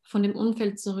von dem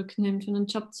Umfeld zurücknimmt, von dem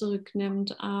Job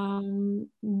zurücknimmt.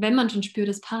 Wenn man schon spürt,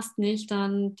 es passt nicht,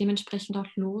 dann dementsprechend auch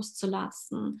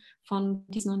loszulassen von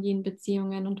diesen und jenen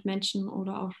Beziehungen und Menschen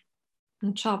oder auch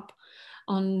einen Job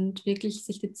und wirklich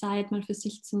sich die Zeit mal für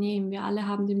sich zu nehmen. Wir alle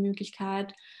haben die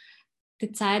Möglichkeit.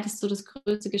 Die Zeit ist so das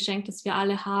größte Geschenk, das wir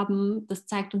alle haben. Das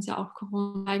zeigt uns ja auch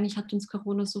Corona. Eigentlich hat uns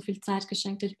Corona so viel Zeit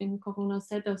geschenkt. Ich bin Corona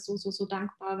selber so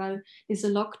dankbar, weil dieser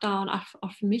Lockdown auch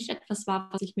für mich etwas war,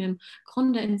 was ich mir im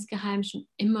Grunde insgeheim schon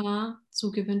immer so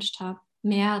gewünscht habe.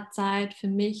 Mehr Zeit für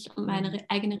mich und meine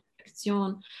eigene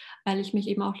Reflexion, weil ich mich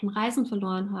eben auch im Reisen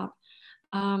verloren habe.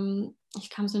 Ich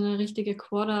kam so in eine richtige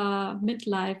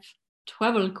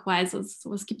Quarter-Midlife-Travel-Crisis,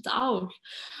 sowas gibt es auch.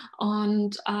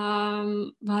 Und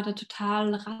war da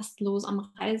total rastlos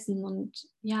am Reisen. Und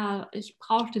ja, ich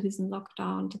brauchte diesen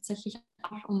Lockdown tatsächlich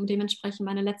auch, um dementsprechend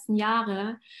meine letzten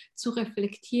Jahre zu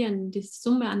reflektieren. Die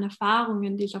Summe an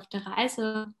Erfahrungen, die ich auf der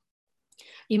Reise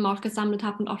eben auch gesammelt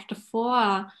habe und auch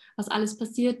davor, was alles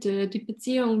passierte, die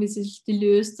Beziehung, wie sich die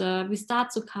löste, wie es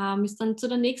dazu kam, wie es dann zu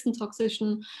der nächsten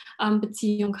toxischen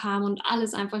Beziehung kam und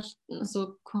alles einfach,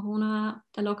 also Corona,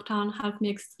 der Lockdown half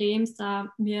mir extremst,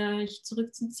 da mich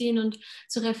zurückzuziehen und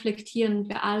zu reflektieren.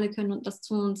 Wir alle können das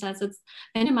tun, sei es jetzt,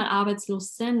 wenn wir mal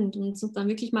arbeitslos sind und uns dann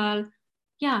wirklich mal,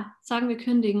 ja, sagen wir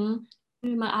kündigen,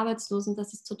 wenn wir mal arbeitslos sind,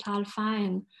 das ist total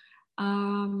fein,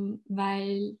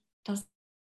 weil das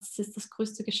ist das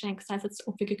größte Geschenk, sei es jetzt,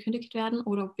 ob wir gekündigt werden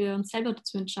oder ob wir uns selber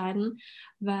dazu entscheiden,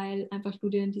 weil einfach du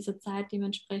dir in dieser Zeit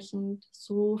dementsprechend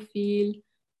so viel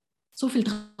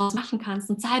draus machen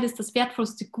kannst. Und Zeit ist das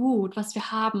wertvollste Gut, was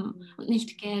wir haben und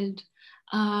nicht Geld.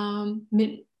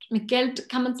 Mit Geld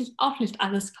kann man sich auch nicht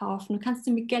alles kaufen. Du kannst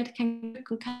dir mit Geld kein Glück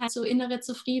und keine so innere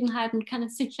Zufriedenheit und keine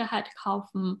Sicherheit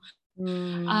kaufen.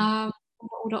 Ähm,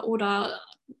 oder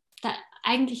der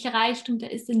eigentliche Reichtum,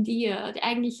 der ist in dir, die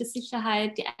eigentliche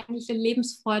Sicherheit, die eigentliche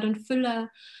Lebensfreude und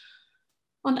Fülle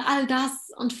und all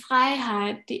das und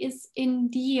Freiheit, die ist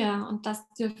in dir und das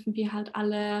dürfen wir halt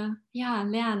alle ja,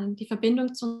 lernen, die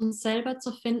Verbindung zu uns selber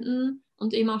zu finden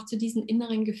und eben auch zu diesen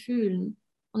inneren Gefühlen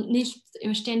und nicht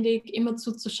ständig immer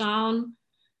zuzuschauen,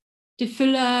 die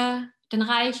Fülle, den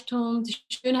Reichtum, die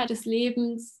Schönheit des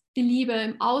Lebens, die Liebe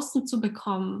im Außen zu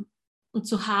bekommen und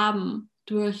zu haben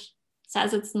durch, sei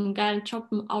es jetzt einen geilen Job,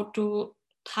 ein Auto,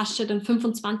 Tasche, den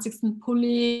 25.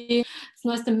 Pulli, das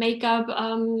neueste Make-up,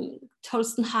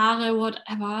 tollsten Haare,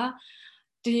 whatever,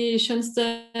 die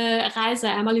schönste Reise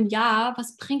einmal im Jahr.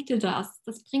 Was bringt dir das?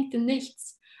 Das bringt dir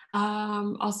nichts.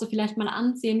 Außer vielleicht mal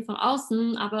Ansehen von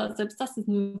außen, aber selbst das ist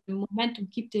nur im Moment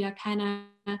und gibt dir ja keine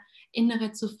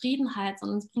innere Zufriedenheit,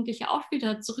 sondern es bringt dich ja auch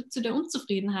wieder zurück zu der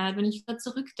Unzufriedenheit. Wenn ich da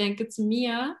zurückdenke zu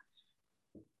mir,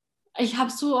 ich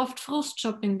habe so oft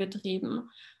Frustshopping betrieben.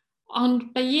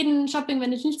 Und bei jedem Shopping,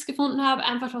 wenn ich nichts gefunden habe,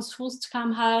 einfach aus Frust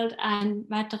kam halt ein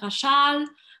weiterer Schal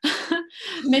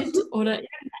mit oder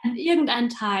irgendein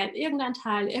Teil,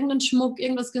 irgendein Schmuck,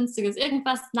 irgendwas Günstiges,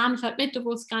 irgendwas nahm ich halt mit,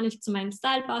 obwohl es gar nicht zu meinem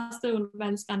Style passte und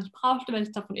weil ich es gar nicht brauchte, weil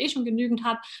ich davon schon genügend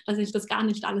habe, dass ich das gar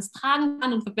nicht alles tragen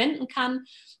kann und verwenden kann.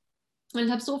 Und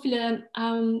ich habe so viele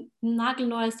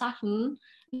nagelneue Sachen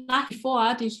nach wie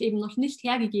vor, die ich eben noch nicht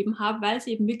hergegeben habe, weil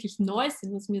sie eben wirklich neu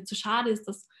sind, dass mir zu schade ist,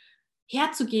 das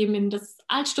herzugeben, in das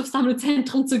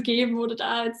Altstoffsammlezentrum zu geben oder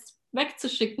da jetzt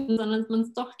wegzuschicken, sondern dass man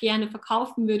es doch gerne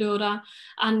verkaufen würde oder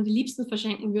an die Liebsten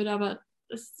verschenken würde. Aber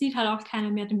es sieht halt auch keiner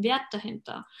mehr den Wert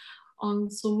dahinter.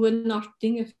 Und so wurden auch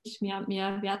Dinge für mich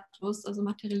mehr wertlos. Also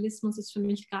Materialismus ist für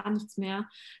mich gar nichts mehr.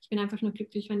 Ich bin einfach nur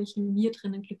glücklich, wenn ich in mir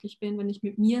drinnen glücklich bin, wenn ich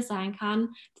mit mir sein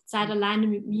kann. Die Zeit alleine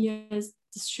mit mir ist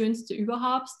das Schönste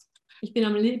überhaupt. Ich bin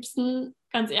am liebsten,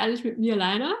 ganz ehrlich, mit mir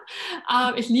alleine.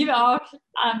 Ich liebe auch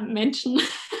Menschen,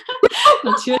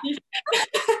 natürlich.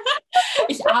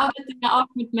 Ich arbeite ja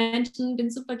auch mit Menschen, bin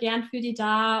super gern für die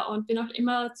da und bin auch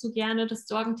immer zu gerne das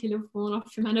Sorgentelefon,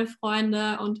 auch für meine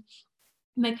Freunde und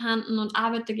Bekannten und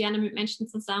arbeite gerne mit Menschen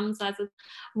zusammen, sei es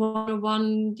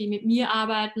One-on-One, die mit mir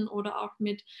arbeiten oder auch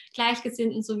mit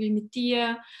Gleichgesinnten, so wie mit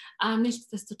dir.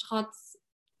 Nichtsdestotrotz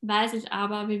weiß ich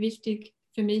aber, wie wichtig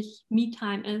für mich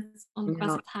Me-Time ist und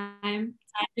quasi Zeit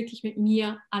wirklich mit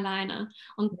mir alleine.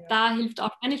 Und da hilft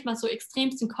auch, wenn ich mal so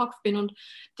extremst im Kopf bin und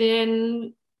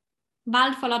den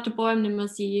Wald vor lauter Bäumen nicht mehr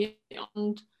sehe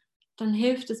und dann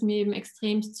hilft es mir eben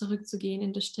extremst zurückzugehen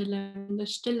in der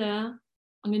Stille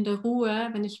und in der Ruhe,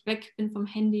 wenn ich weg bin vom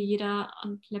Handy, jeder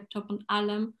und Laptop und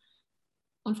allem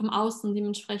und vom Außen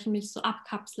dementsprechend mich so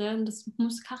abkapseln. Das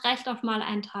reicht auch mal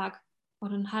ein Tag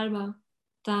oder ein halber.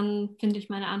 Dann finde ich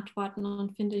meine Antworten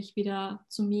und finde ich wieder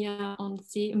zu mir und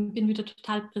bin wieder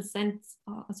total präsent,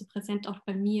 also präsent auch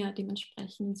bei mir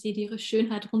dementsprechend und sehe ihre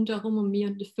Schönheit rundherum um mir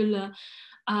und die Fülle,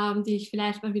 die ich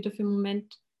vielleicht mal wieder für einen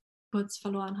Moment kurz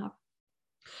verloren habe.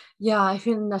 Ja, ich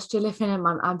finde, in der Stille findet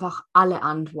man einfach alle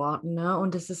Antworten, ne?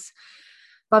 Und es ist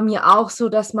bei mir auch so,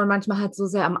 dass man manchmal halt so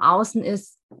sehr am Außen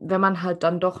ist, wenn man halt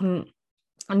dann doch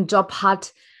einen Job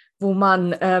hat, wo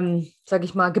man, sage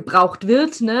ich mal, gebraucht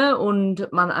wird, ne?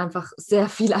 Und man einfach sehr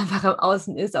viel einfach am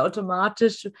Außen ist,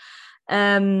 automatisch.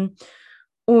 Und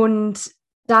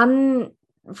dann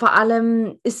vor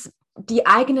allem ist die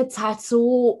eigene Zeit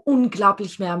so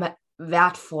unglaublich mehr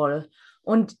wertvoll.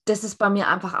 Und das ist bei mir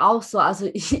einfach auch so. Also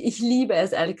ich liebe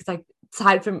es, ehrlich gesagt,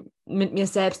 Zeit mit mir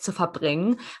selbst zu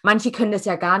verbringen. Manche können das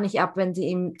ja gar nicht ab, wenn sie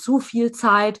eben zu viel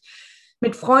Zeit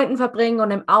mit Freunden verbringen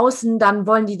und im Außen, dann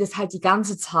wollen die das halt die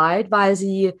ganze Zeit, weil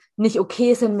sie nicht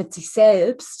okay sind mit sich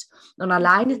selbst und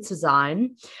alleine zu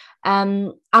sein.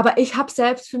 Aber ich habe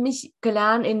selbst für mich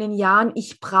gelernt in den Jahren,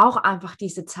 ich brauche einfach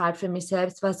diese Zeit für mich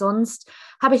selbst, weil sonst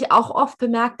habe ich auch oft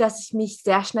bemerkt, dass ich mich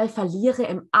sehr schnell verliere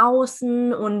im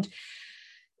Außen und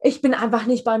ich bin einfach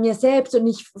nicht bei mir selbst und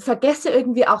ich vergesse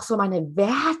irgendwie auch so meine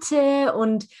Werte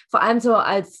und vor allem so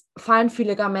als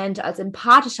feinfühliger Mensch, als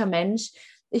empathischer Mensch,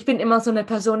 ich bin immer so eine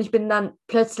Person, ich bin dann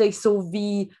plötzlich so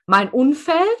wie mein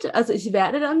Umfeld, also ich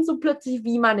werde dann so plötzlich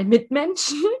wie meine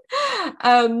Mitmenschen.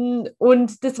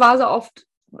 Und das war so oft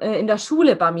in der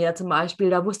Schule bei mir zum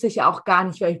Beispiel, da wusste ich ja auch gar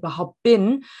nicht, wer ich überhaupt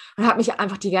bin und habe mich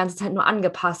einfach die ganze Zeit nur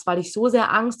angepasst, weil ich so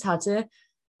sehr Angst hatte,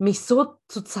 mich so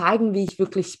zu zeigen, wie ich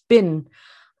wirklich bin.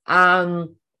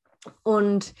 Ähm,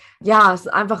 und ja, es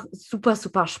ist einfach super,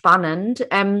 super spannend.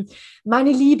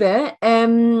 Meine Liebe,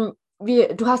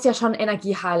 du hast ja schon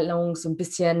Energieheilung so ein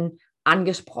bisschen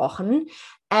angesprochen.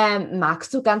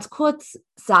 Magst du ganz kurz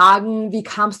sagen, wie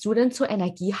kamst du denn zur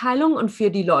Energieheilung? Und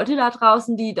für die Leute da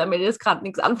draußen, die damit jetzt gerade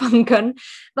nichts anfangen können,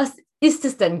 was ist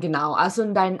es denn genau? Also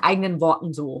in deinen eigenen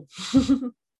Worten so.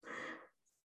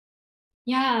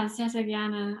 Ja, sehr, sehr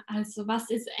gerne. Also was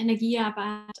ist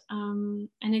Energiearbeit?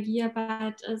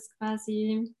 Energiearbeit ist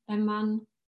quasi, wenn man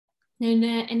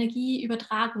eine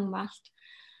Energieübertragung macht.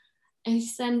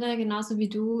 Ich sende genauso wie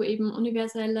du eben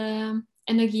universelle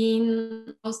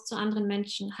Energien aus zu anderen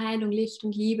Menschen, Heilung, Licht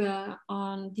und Liebe.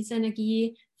 Und diese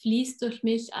Energie fließt durch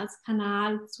mich als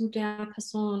Kanal zu der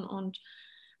Person und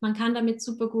man kann damit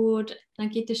super gut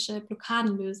energetische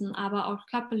Blockaden lösen, aber auch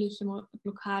körperliche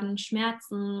Blockaden,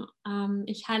 Schmerzen.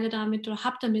 Ich heile damit oder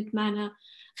habe damit meine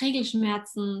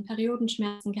Regelschmerzen,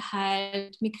 Periodenschmerzen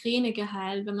geheilt, Migräne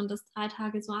geheilt. Wenn man das 3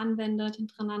 Tage so anwendet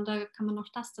hintereinander, kann man auch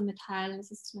das damit heilen.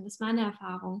 Das ist zumindest meine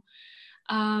Erfahrung.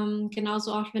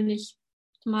 Genauso auch, wenn ich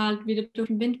mal wieder durch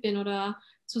den Wind bin oder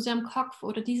zu sehr im Kopf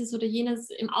oder dieses oder jenes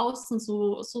im Außen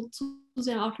so zu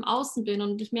sehr auch im Außen bin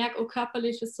und ich merke, oh,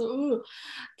 körperlich ist so,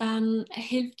 dann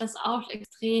hilft das auch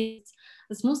extrem.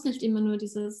 Es muss nicht immer nur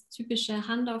dieses typische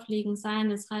Handauflegen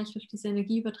sein, es reicht durch diese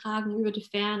Energieübertragung über die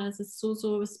Ferne. Es ist es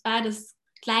ist beides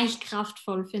gleich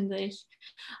kraftvoll, finde ich.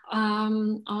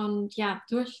 Und ja,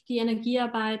 durch die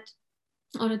Energiearbeit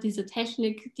oder diese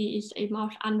Technik, die ich eben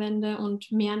auch anwende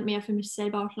und mehr für mich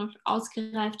selber auch noch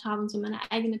ausgereift habe und so meine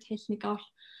eigene Technik auch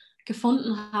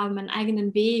gefunden habe, meinen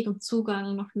eigenen Weg und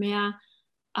Zugang noch mehr,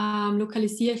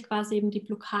 lokalisiere ich quasi eben die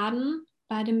Blockaden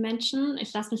bei den Menschen.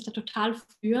 Ich lasse mich da total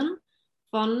führen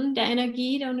von der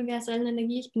Energie, der universellen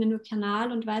Energie. Ich bin ja nur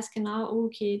Kanal und weiß genau, oh,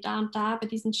 okay, da und da bei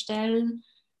diesen Stellen,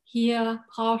 hier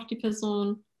braucht die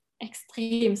Person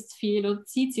extremst viel oder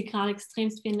zieht sie gerade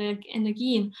extremst viele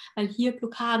Energien, weil hier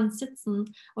Blockaden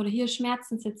sitzen oder hier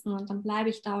Schmerzen sitzen und dann bleibe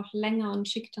ich da auch länger und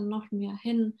schicke dann noch mehr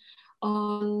hin.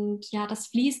 Und ja, das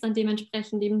fließt dann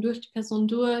dementsprechend eben durch die Person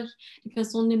durch. Die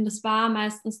Person nimmt es wahr,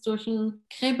 meistens durch ein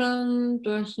Kribbeln,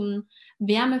 durch ein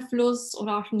Wärmefluss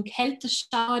oder auch einen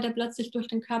Kälteschauer, der plötzlich durch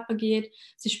den Körper geht.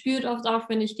 Sie spürt oft auch,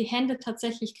 wenn ich die Hände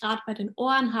tatsächlich gerade bei den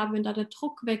Ohren habe, wenn da der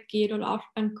Druck weggeht oder auch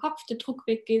beim Kopf der Druck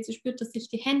weggeht. Sie spürt, dass ich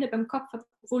die Hände beim Kopf habe,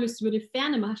 obwohl ich es über die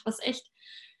Ferne mache, was echt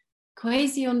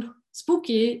crazy und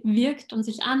spooky wirkt und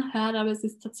sich anhört, aber es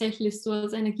ist tatsächlich so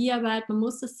als Energiearbeit, man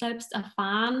muss es selbst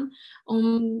erfahren,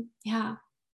 um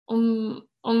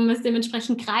es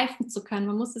dementsprechend greifen zu können.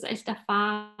 Man muss es echt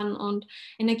erfahren und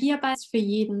Energiearbeit ist für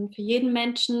jeden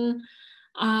Menschen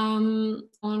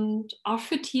und auch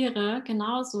für Tiere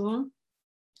genauso.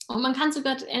 Und man kann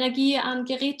sogar Energie an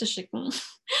Geräte schicken,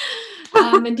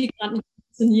 wenn die gerade nicht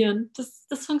funktionieren.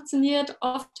 Das funktioniert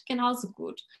oft genauso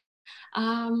gut.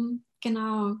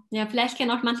 Genau. Ja, vielleicht kennen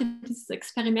auch manche dieses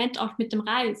Experiment auch mit dem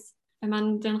Reis. Wenn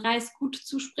man den Reis gut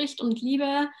zuspricht und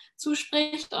Liebe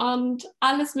zuspricht und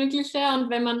alles Mögliche. Und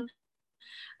wenn man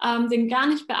den gar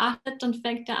nicht beachtet, dann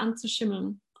fängt er an zu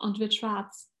schimmeln und wird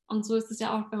schwarz. Und so ist es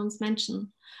ja auch bei uns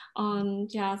Menschen.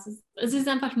 Und ja, es ist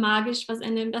einfach magisch, was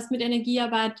mit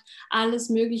Energiearbeit alles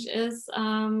möglich ist,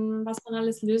 was man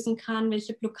alles lösen kann,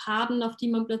 welche Blockaden, auf die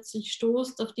man plötzlich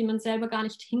stoßt, auf die man selber gar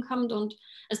nicht hinkommt. Und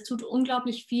es tut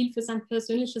unglaublich viel für sein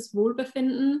persönliches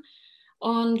Wohlbefinden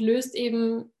und löst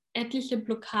eben etliche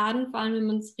Blockaden, vor allem wenn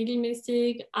man es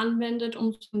regelmäßig anwendet,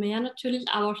 umso mehr natürlich.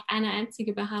 Aber auch eine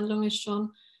einzige Behandlung ist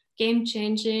schon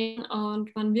game-changing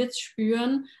und man wird es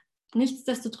spüren.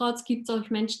 Nichtsdestotrotz gibt es auch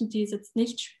Menschen, die es jetzt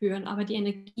nicht spüren, aber die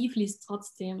Energie fließt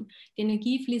trotzdem. Die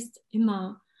Energie fließt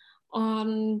immer.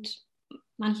 Und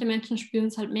manche Menschen spüren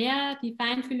es halt mehr, die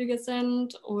feinfühliger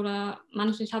sind, oder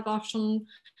manche, ich habe auch schon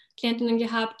Klientinnen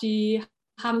gehabt, die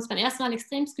haben es beim ersten Mal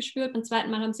extremst gespürt, beim zweiten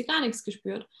Mal haben sie gar nichts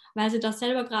gespürt, weil sie da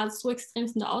selber gerade so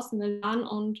extremst in der Außenwelt waren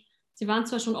und sie waren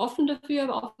zwar schon offen dafür,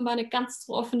 aber offenbar nicht ganz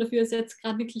so offen dafür, es jetzt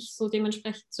gerade wirklich so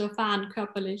dementsprechend zu erfahren,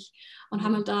 körperlich, und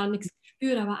haben halt da nichts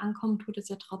gespürt, aber ankommen tut es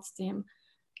ja trotzdem.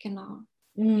 Genau.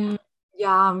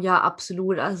 Ja, ja,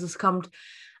 absolut. Also es kommt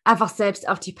einfach selbst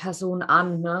auf die Person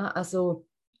an, ne? Also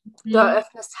du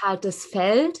eröffnest halt das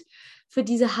Feld für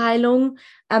diese Heilung,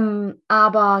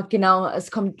 aber genau,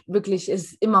 es kommt wirklich,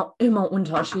 es ist immer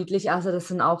unterschiedlich. Also das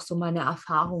sind auch so meine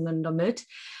Erfahrungen damit.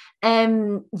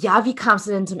 Ja, wie kamst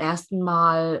du denn zum ersten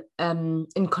Mal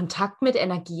in Kontakt mit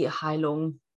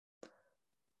Energieheilung?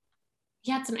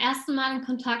 Ja, zum ersten Mal in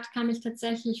Kontakt kam ich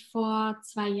tatsächlich vor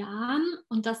 2 Jahren,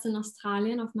 und das in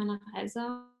Australien auf meiner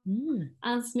Reise,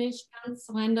 als mich ganz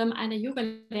random eine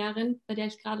Yoga-Lehrerin, bei der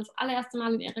ich gerade das allererste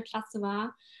Mal in ihrer Klasse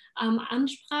war,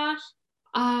 ansprach,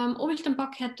 ob ich den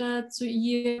Bock hätte, zu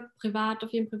ihr privat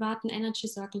auf ihren privaten Energy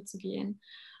Circle zu gehen.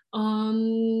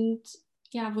 Und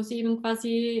ja, wo sie eben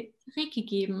quasi Reiki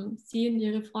geben. Sie und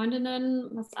ihre Freundinnen,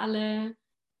 was alle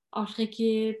auch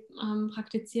Reiki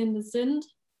Praktizierende sind,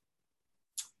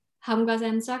 haben quasi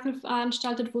einen Circle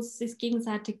veranstaltet, wo sie sich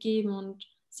gegenseitig geben. Und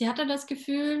sie hatte das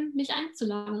Gefühl, mich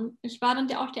einzuladen. Ich war dann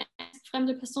ja auch die einzige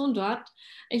fremde Person dort.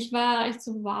 Ich war echt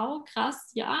so, wow,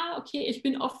 krass, ja, okay, ich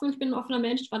bin offen, ich bin ein offener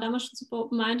Mensch. Ich war damals schon super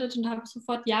open-minded und habe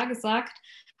sofort Ja gesagt.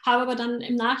 Habe aber dann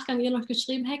im Nachgang ihr noch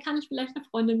geschrieben, hey, kann ich vielleicht eine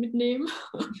Freundin mitnehmen?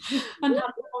 Und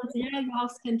habe gesagt, ja,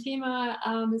 überhaupt kein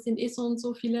Thema. Wir sind eh so und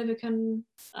so viele, wir können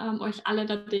euch alle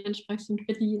da dementsprechend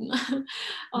bedienen.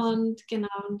 Und genau,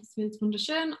 und das wird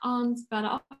wunderschön, und ich war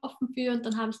da auch offen für, und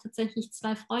dann habe ich tatsächlich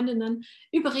 2 Freundinnen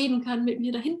überreden können, mit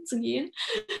mir dahin zu gehen,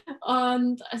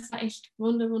 und es war echt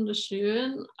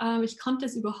wunderschön. Ich konnte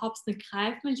es überhaupt nicht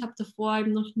greifen, ich habe davor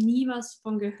eben noch nie was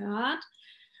von gehört,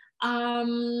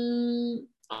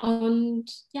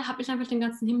 und ja, habe mich einfach dem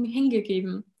Ganzen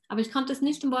hingegeben. Aber ich konnte es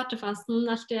nicht in Worte fassen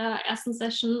nach der ersten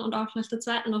Session und auch nach der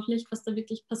zweiten noch nicht, was da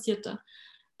wirklich passierte.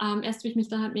 Erst wie ich mich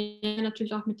dann halt mehr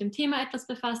natürlich auch mit dem Thema etwas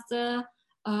befasste,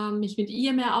 mich mit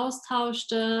ihr mehr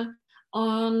austauschte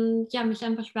und ja, mich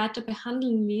einfach weiter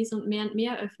behandeln ließ und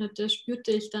mehr öffnete,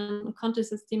 spürte ich dann und konnte es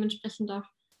jetzt dementsprechend auch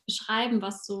beschreiben,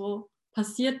 was so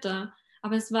passierte.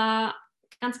 Aber es war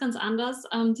ganz anders,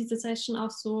 diese Session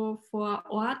auch so vor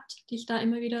Ort, die ich da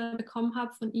immer wieder bekommen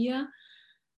habe von ihr,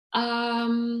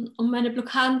 um meine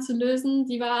Blockaden zu lösen.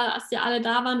 Die war, als die alle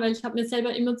da waren, weil ich habe mir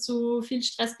selber immer zu viel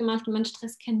Stress gemacht, und meinen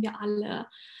Stress kennen wir alle.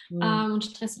 Und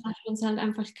Stress macht uns halt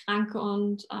einfach krank,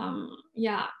 und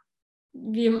ja,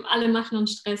 wir alle machen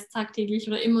uns Stress tagtäglich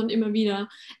oder immer und immer wieder.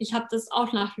 Ich habe das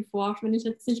auch nach wie vor, auch wenn ich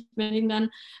jetzt nicht mehr in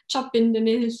irgendeinem Job bin, den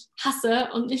ich hasse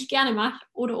und nicht gerne mache,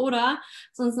 oder,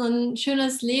 sondern ein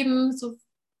schönes Leben, so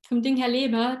vom Ding her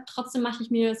lebe, trotzdem mache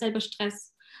ich mir selber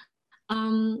Stress.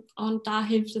 Und da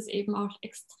hilft es eben auch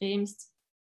extremst,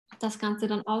 das Ganze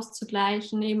dann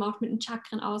auszugleichen, eben auch mit dem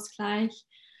Chakrenausgleich,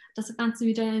 das Ganze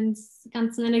wieder ins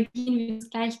ganze Energien wieder ins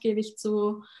Gleichgewicht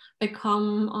zu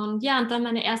bekommen. Und ja, und dann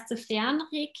meine erste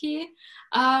Fernreiki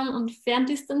und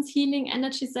Fern-Distance Healing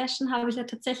Energy Session habe ich ja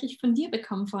tatsächlich von dir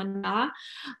bekommen vor einem Jahr.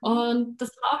 Und das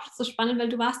war auch so spannend, weil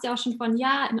du warst ja auch schon vor einem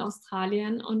Jahr in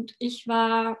Australien und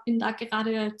bin da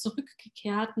gerade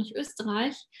zurückgekehrt nach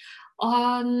Österreich.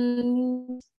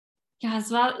 Und ja,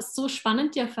 es war so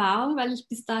spannend, die Erfahrung, weil ich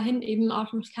bis dahin eben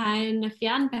auch noch keine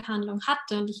Fernbehandlung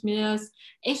hatte und ich mir das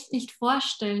echt nicht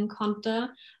vorstellen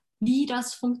konnte, wie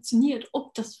das funktioniert,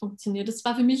 ob das funktioniert. Das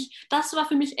war für mich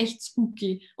echt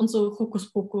spooky und so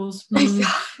Hokuspokus.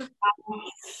 Ja.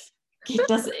 Geht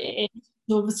das echt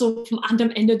so vom anderen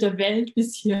Ende der Welt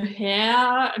bis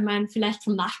hierher? Ich meine, vielleicht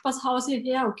vom Nachbarshaus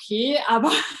hierher, okay,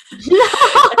 aber es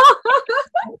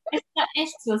war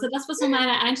echt so. Also das war so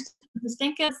meine Einstellung. Ich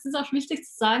denke, es ist auch wichtig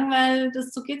zu sagen, weil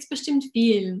so geht es bestimmt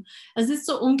vielen. Es ist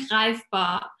so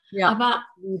ungreifbar. Ja, Aber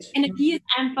absolut. Energie ist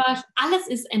einfach, alles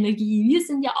ist Energie. Wir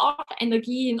sind ja auch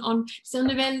Energien und diese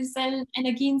universellen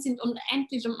Energien sind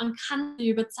unendlich und man kann sie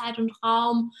über Zeit und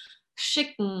Raum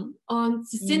schicken. Und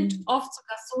sie sind oft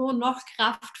sogar so noch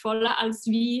kraftvoller als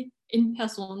wie in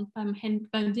Person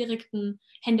beim direkten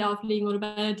Händeauflegen oder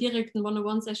bei der direkten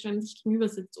One-on-One-Session, wenn man sich gegenüber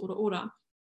sitzt oder.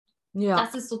 Ja.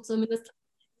 Das ist so zumindest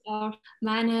auch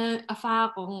meine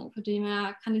Erfahrung. Von dem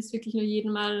her kann ich es wirklich nur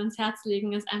jedem mal ins Herz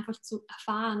legen, es einfach zu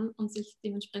erfahren und sich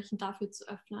dementsprechend dafür zu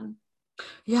öffnen.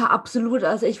 Ja, absolut.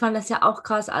 Also ich fand das ja auch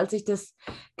krass, als ich das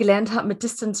gelernt habe mit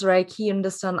Distance Reiki und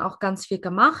das dann auch ganz viel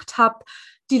gemacht habe.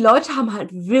 Die Leute haben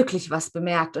halt wirklich was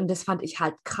bemerkt und das fand ich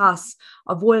halt krass,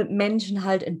 obwohl Menschen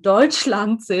halt in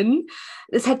Deutschland sind.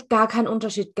 Es hat gar keinen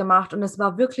Unterschied gemacht und es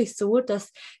war wirklich so,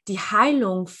 dass die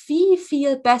Heilung viel,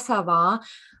 viel besser war,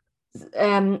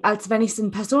 als wenn ich es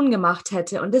in Person gemacht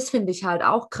hätte. Und das finde ich halt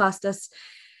auch krass, dass,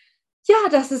 ja,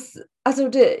 das ist, also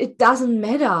it doesn't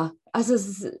matter. Also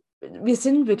wir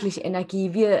sind wirklich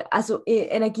Energie. Also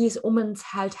Energie ist um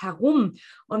uns halt herum.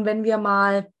 Und wenn wir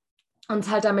mal uns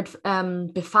halt damit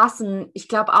befassen, ich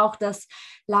glaube auch, dass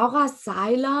Laura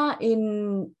Seiler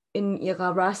in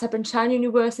ihrer Rise Up and Shine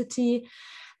University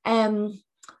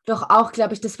doch auch,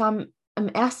 glaube ich, das war im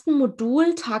ersten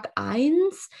Modul, Tag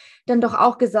 1, dann doch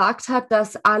auch gesagt hat,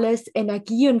 dass alles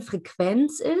Energie und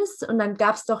Frequenz ist. Und dann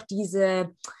gab es doch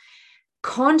diese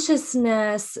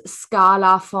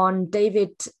Consciousness-Skala von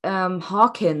David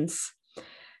Hawkins.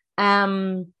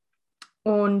 Und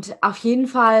auf jeden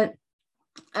Fall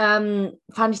fand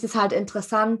ich das halt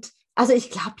interessant. Also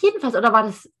ich glaube jedenfalls, oder war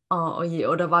das, oh je,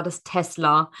 oder war das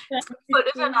Tesla? Ja,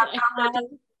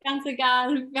 ganz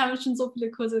egal, wir haben schon so viele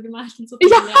Kurse gemacht und so Ja,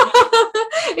 viele Lernen.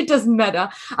 it doesn't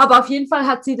matter. Aber auf jeden Fall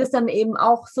hat sie das dann eben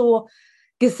auch so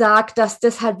gesagt, dass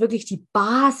das halt wirklich die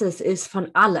Basis ist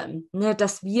von allem, ne?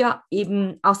 Dass wir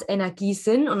eben aus Energie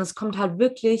sind und es kommt halt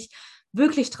wirklich,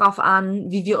 wirklich drauf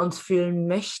an, wie wir uns fühlen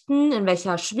möchten, in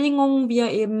welcher Schwingung wir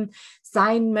eben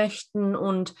sein möchten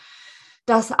und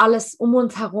dass alles um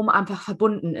uns herum einfach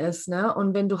verbunden ist, ne?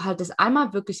 Und wenn du halt das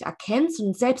einmal wirklich erkennst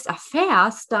und selbst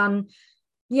erfährst, dann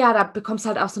ja, da bekommst du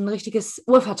halt auch so ein richtiges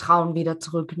Urvertrauen wieder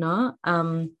zurück, ne?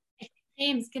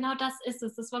 Genau das ist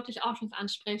es. Das wollte ich auch noch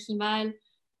ansprechen, weil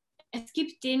es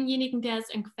gibt denjenigen, der es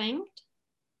empfängt,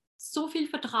 so viel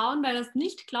Vertrauen, weil er es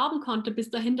nicht glauben konnte bis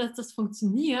dahin, dass das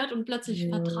funktioniert und plötzlich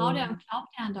vertraut er und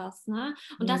glaubt er an das. Ne?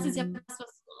 Und das ist ja das,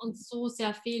 was uns so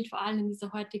sehr fehlt, vor allem in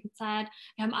dieser heutigen Zeit.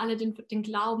 Wir haben alle den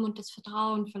Glauben und das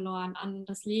Vertrauen verloren an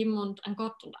das Leben und an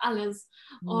Gott und alles.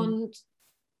 Und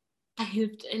da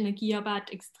hilft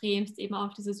Energiearbeit extremst, eben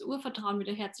auch dieses Urvertrauen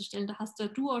wiederherzustellen. Da hast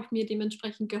du auch mir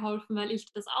dementsprechend geholfen, weil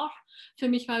ich das auch für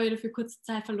mich mal wieder für kurze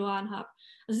Zeit verloren habe.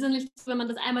 Es ist ja nicht so, wenn man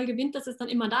das einmal gewinnt, dass es dann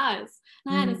immer da ist.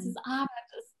 Nein, es ist Arbeit,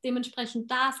 es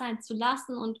dementsprechend da sein zu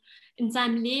lassen und in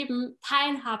seinem Leben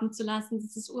teilhaben zu lassen,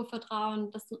 dieses Urvertrauen,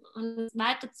 dass man es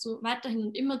weiterhin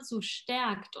und immer zu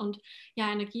stärkt. Und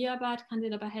ja, Energiearbeit kann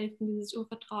dir dabei helfen, dieses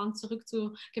Urvertrauen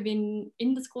zurückzugewinnen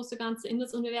in das große Ganze, in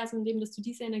das Universum, indem dass du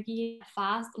diese Energie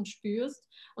erfährst und spürst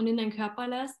und in deinen Körper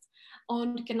lässt.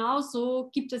 Und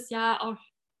genauso gibt es ja auch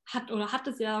hat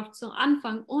es ja auch zu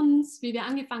Anfang uns, wie wir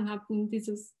angefangen haben,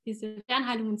 diese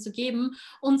Fernheilungen zu geben,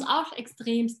 uns auch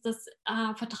extremst das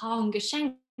Vertrauen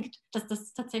geschenkt, dass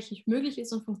das tatsächlich möglich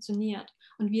ist und funktioniert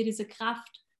und wir diese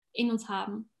Kraft in uns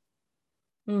haben.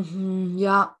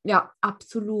 Ja, ja,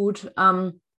 absolut.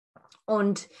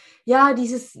 Und ja,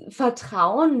 dieses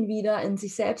Vertrauen wieder in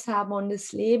sich selbst haben und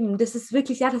das Leben, das ist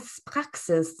wirklich, ja, das ist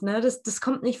Praxis, ne? Das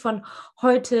kommt nicht von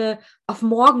heute auf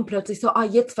morgen plötzlich so,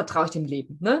 jetzt vertraue ich dem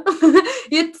Leben, ne?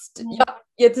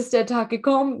 Jetzt ist der Tag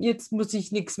gekommen, jetzt muss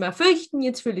ich nichts mehr fürchten,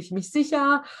 jetzt fühle ich mich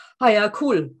sicher. Ja,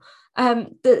 cool.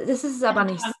 Das ist es aber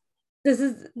nicht.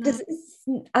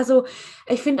 Also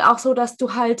ich finde auch so, dass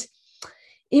du halt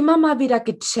immer mal wieder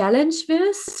gechallenged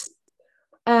wirst.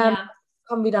 Ja.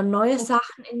 Kommen wieder neue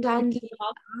Sachen in dein Leben,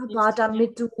 aber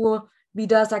damit du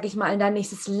wieder, sag ich mal, in dein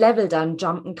nächstes Level dann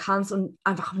jumpen kannst und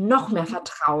einfach noch mehr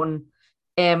Vertrauen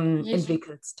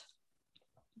entwickelst.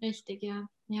 Richtig, ja.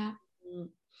 Ja.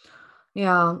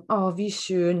 Ja, oh, wie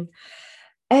schön.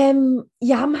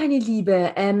 Ja, meine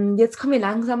Liebe, jetzt kommen wir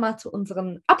langsam mal zu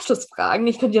unseren Abschlussfragen.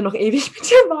 Ich könnte ja noch ewig mit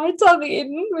dir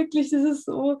weiterreden. Wirklich, das ist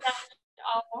so.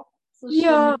 Ja, auch. So schön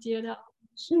Ja, mit dir.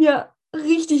 ja,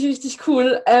 richtig, richtig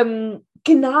cool.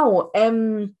 Genau.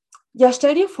 Ja,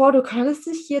 stell dir vor, du könntest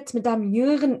dich jetzt mit deinem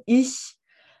jüngeren Ich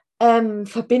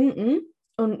verbinden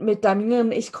und mit deinem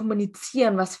jüngeren Ich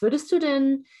kommunizieren. Was würdest du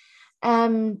denn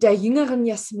der jüngeren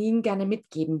Jasmin gerne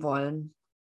mitgeben wollen?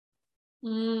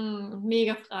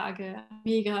 Mega Frage.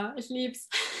 Mega. Ich lieb's.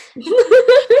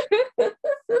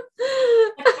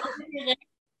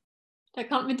 Da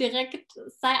kommt mir direkt,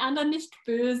 sei anderen nicht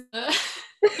böse.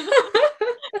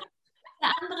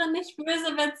 Der andere nicht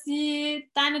böse, wenn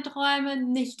sie deine Träume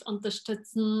nicht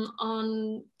unterstützen.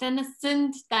 Denn es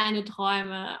sind deine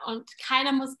Träume und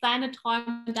keiner muss deine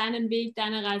Träume, deinen Weg,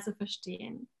 deine Reise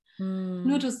verstehen.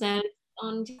 Nur du selbst.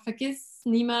 Und vergiss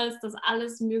niemals, dass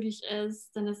alles möglich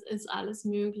ist, denn es ist alles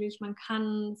möglich. Man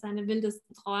kann seine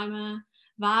wildesten Träume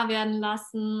wahr werden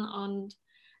lassen und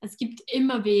es gibt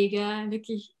immer Wege,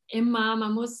 wirklich immer.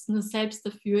 Man muss nur selbst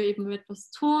dafür eben etwas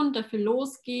tun, dafür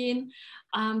losgehen,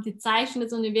 die Zeichen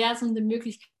des Universums, die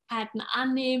Möglichkeiten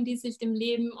annehmen, die sich dem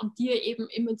Leben und dir eben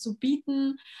immer zu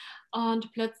bieten.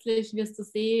 Und plötzlich wirst du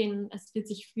sehen, es wird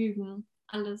sich fügen.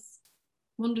 Alles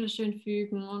wunderschön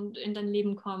fügen und in dein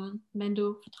Leben kommen, wenn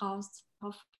du vertraust,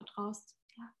 darauf vertraust.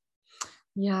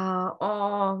 Ja,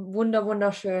 oh,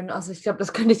 wunderschön. Also ich glaube,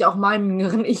 das könnte ich auch meinem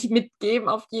jüngeren Ich mitgeben,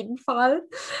 auf jeden Fall.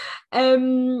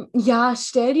 Ja,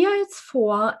 stell dir jetzt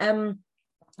vor,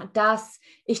 dass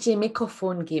ich dir ein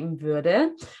Mikrofon geben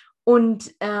würde.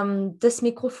 Und das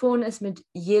Mikrofon ist mit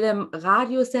jedem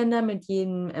Radiosender, mit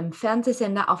jedem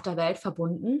Fernsehsender auf der Welt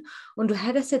verbunden. Und du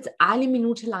hättest jetzt eine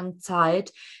Minute lang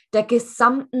Zeit, der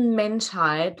gesamten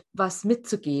Menschheit was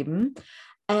mitzugeben.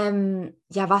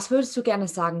 Ja, was würdest du gerne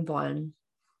sagen wollen?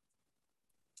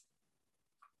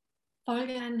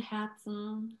 Folge deinem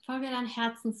Herzen, folge deinem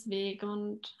Herzensweg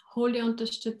und hol dir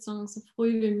Unterstützung so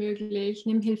früh wie möglich.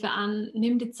 Nimm Hilfe an,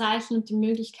 nimm die Zeichen und die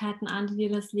Möglichkeiten an, die dir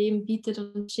das Leben bietet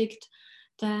und schickt.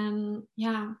 Denn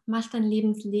ja, mach dein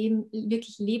Lebensleben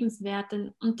wirklich lebenswert.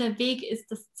 Und der Weg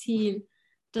ist das Ziel.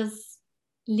 Das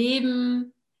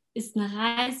Leben ist eine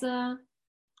Reise.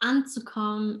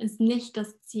 Anzukommen ist nicht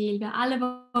das Ziel. Wir alle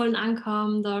wollen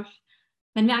ankommen, doch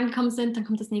wenn wir angekommen sind, dann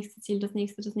kommt das nächste Ziel, das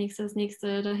nächste, das nächste, das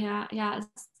nächste. Daher, ja, es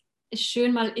ist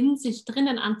schön, mal in sich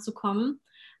drinnen anzukommen,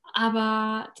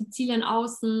 aber die Ziele im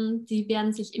Außen, die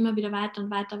werden sich immer wieder weiter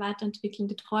und weiter weiterentwickeln.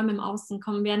 Die Träume im Außen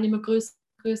kommen, werden immer größer,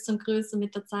 größer und größer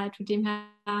mit der Zeit. Von dem her,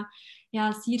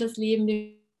 ja, sieh das Leben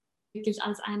wirklich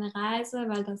als eine Reise,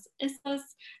 weil das ist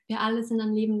es. Wir alle sind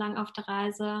ein Leben lang auf der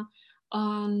Reise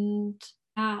und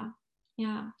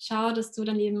ja, schau, dass du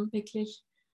dein Leben wirklich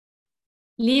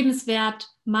lebenswert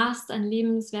machst, ein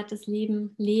lebenswertes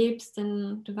Leben lebst,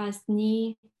 denn du weißt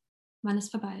nie, wann es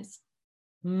vorbei ist.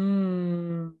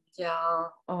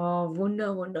 Ja, oh,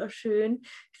 wunderschön.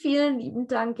 Vielen lieben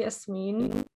Dank,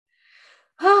 Jasmin.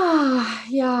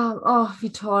 Ja, oh,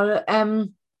 wie toll.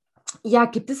 Ja,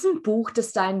 gibt es ein Buch,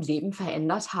 das dein Leben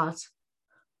verändert hat?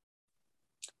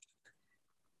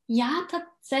 Ja,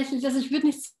 tatsächlich. Also ich würde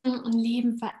nicht sagen, ein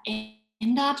Leben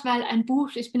verändert, weil ein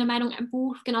Buch, ich bin der Meinung, ein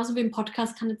Buch, genauso wie ein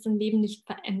Podcast, kann jetzt ein Leben nicht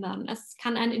verändern. Es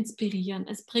kann einen inspirieren.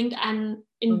 Es bringt einen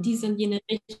in diese und jene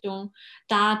Richtung,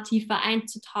 da tiefer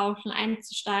einzutauchen,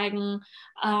 einzusteigen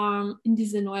in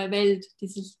diese neue Welt, die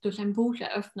sich durch ein Buch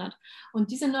eröffnet.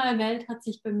 Und diese neue Welt hat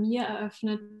sich bei mir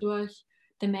eröffnet durch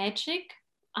The Magic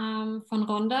von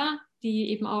Rhonda,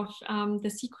 die eben auch The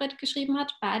Secret geschrieben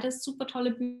hat. Beides super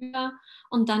tolle Bücher.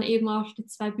 Und dann eben auch die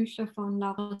 2 Bücher von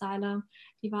Laura Seiler.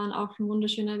 Die waren auch ein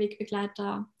wunderschöner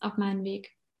Wegbegleiter auf meinem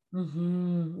Weg.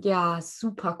 Ja,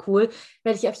 super cool.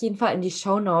 Werde ich auf jeden Fall in die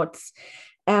Shownotes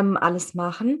alles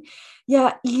machen.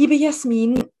 Ja, liebe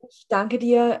Jasmin, ich danke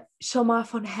dir schon mal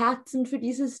von Herzen für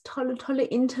dieses tolle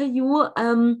Interview.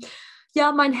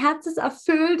 Ja, mein Herz ist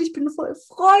erfüllt, ich bin voll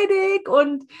freudig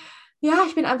und Ja,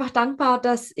 ich bin einfach dankbar,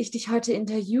 dass ich dich heute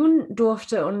interviewen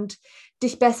durfte und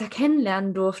dich besser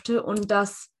kennenlernen durfte und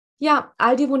dass ja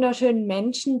all die wunderschönen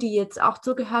Menschen, die jetzt auch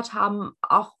zugehört haben,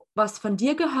 auch was von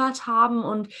dir gehört haben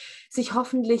und sich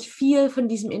hoffentlich viel von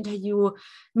diesem Interview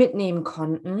mitnehmen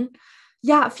konnten.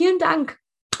 Ja, vielen Dank,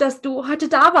 dass du heute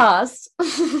da warst.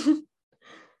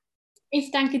 Ich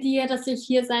danke dir, dass ich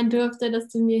hier sein durfte, dass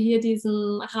du mir hier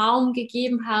diesen Raum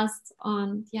gegeben hast.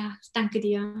 Und ja, ich danke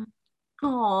dir.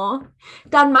 Oh,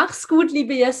 dann mach's gut,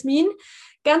 liebe Jasmin.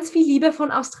 Ganz viel Liebe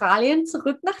von Australien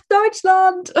zurück nach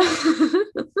Deutschland.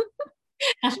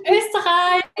 Nach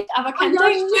Österreich, aber kein Ja,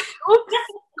 Ding.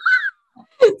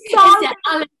 Ist ja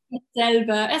alles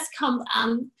dasselbe. Es kommt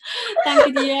an.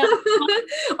 Danke dir.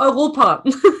 Europa.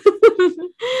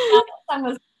 Ja, sagen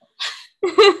wir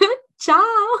Ciao.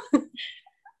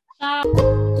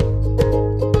 Ciao.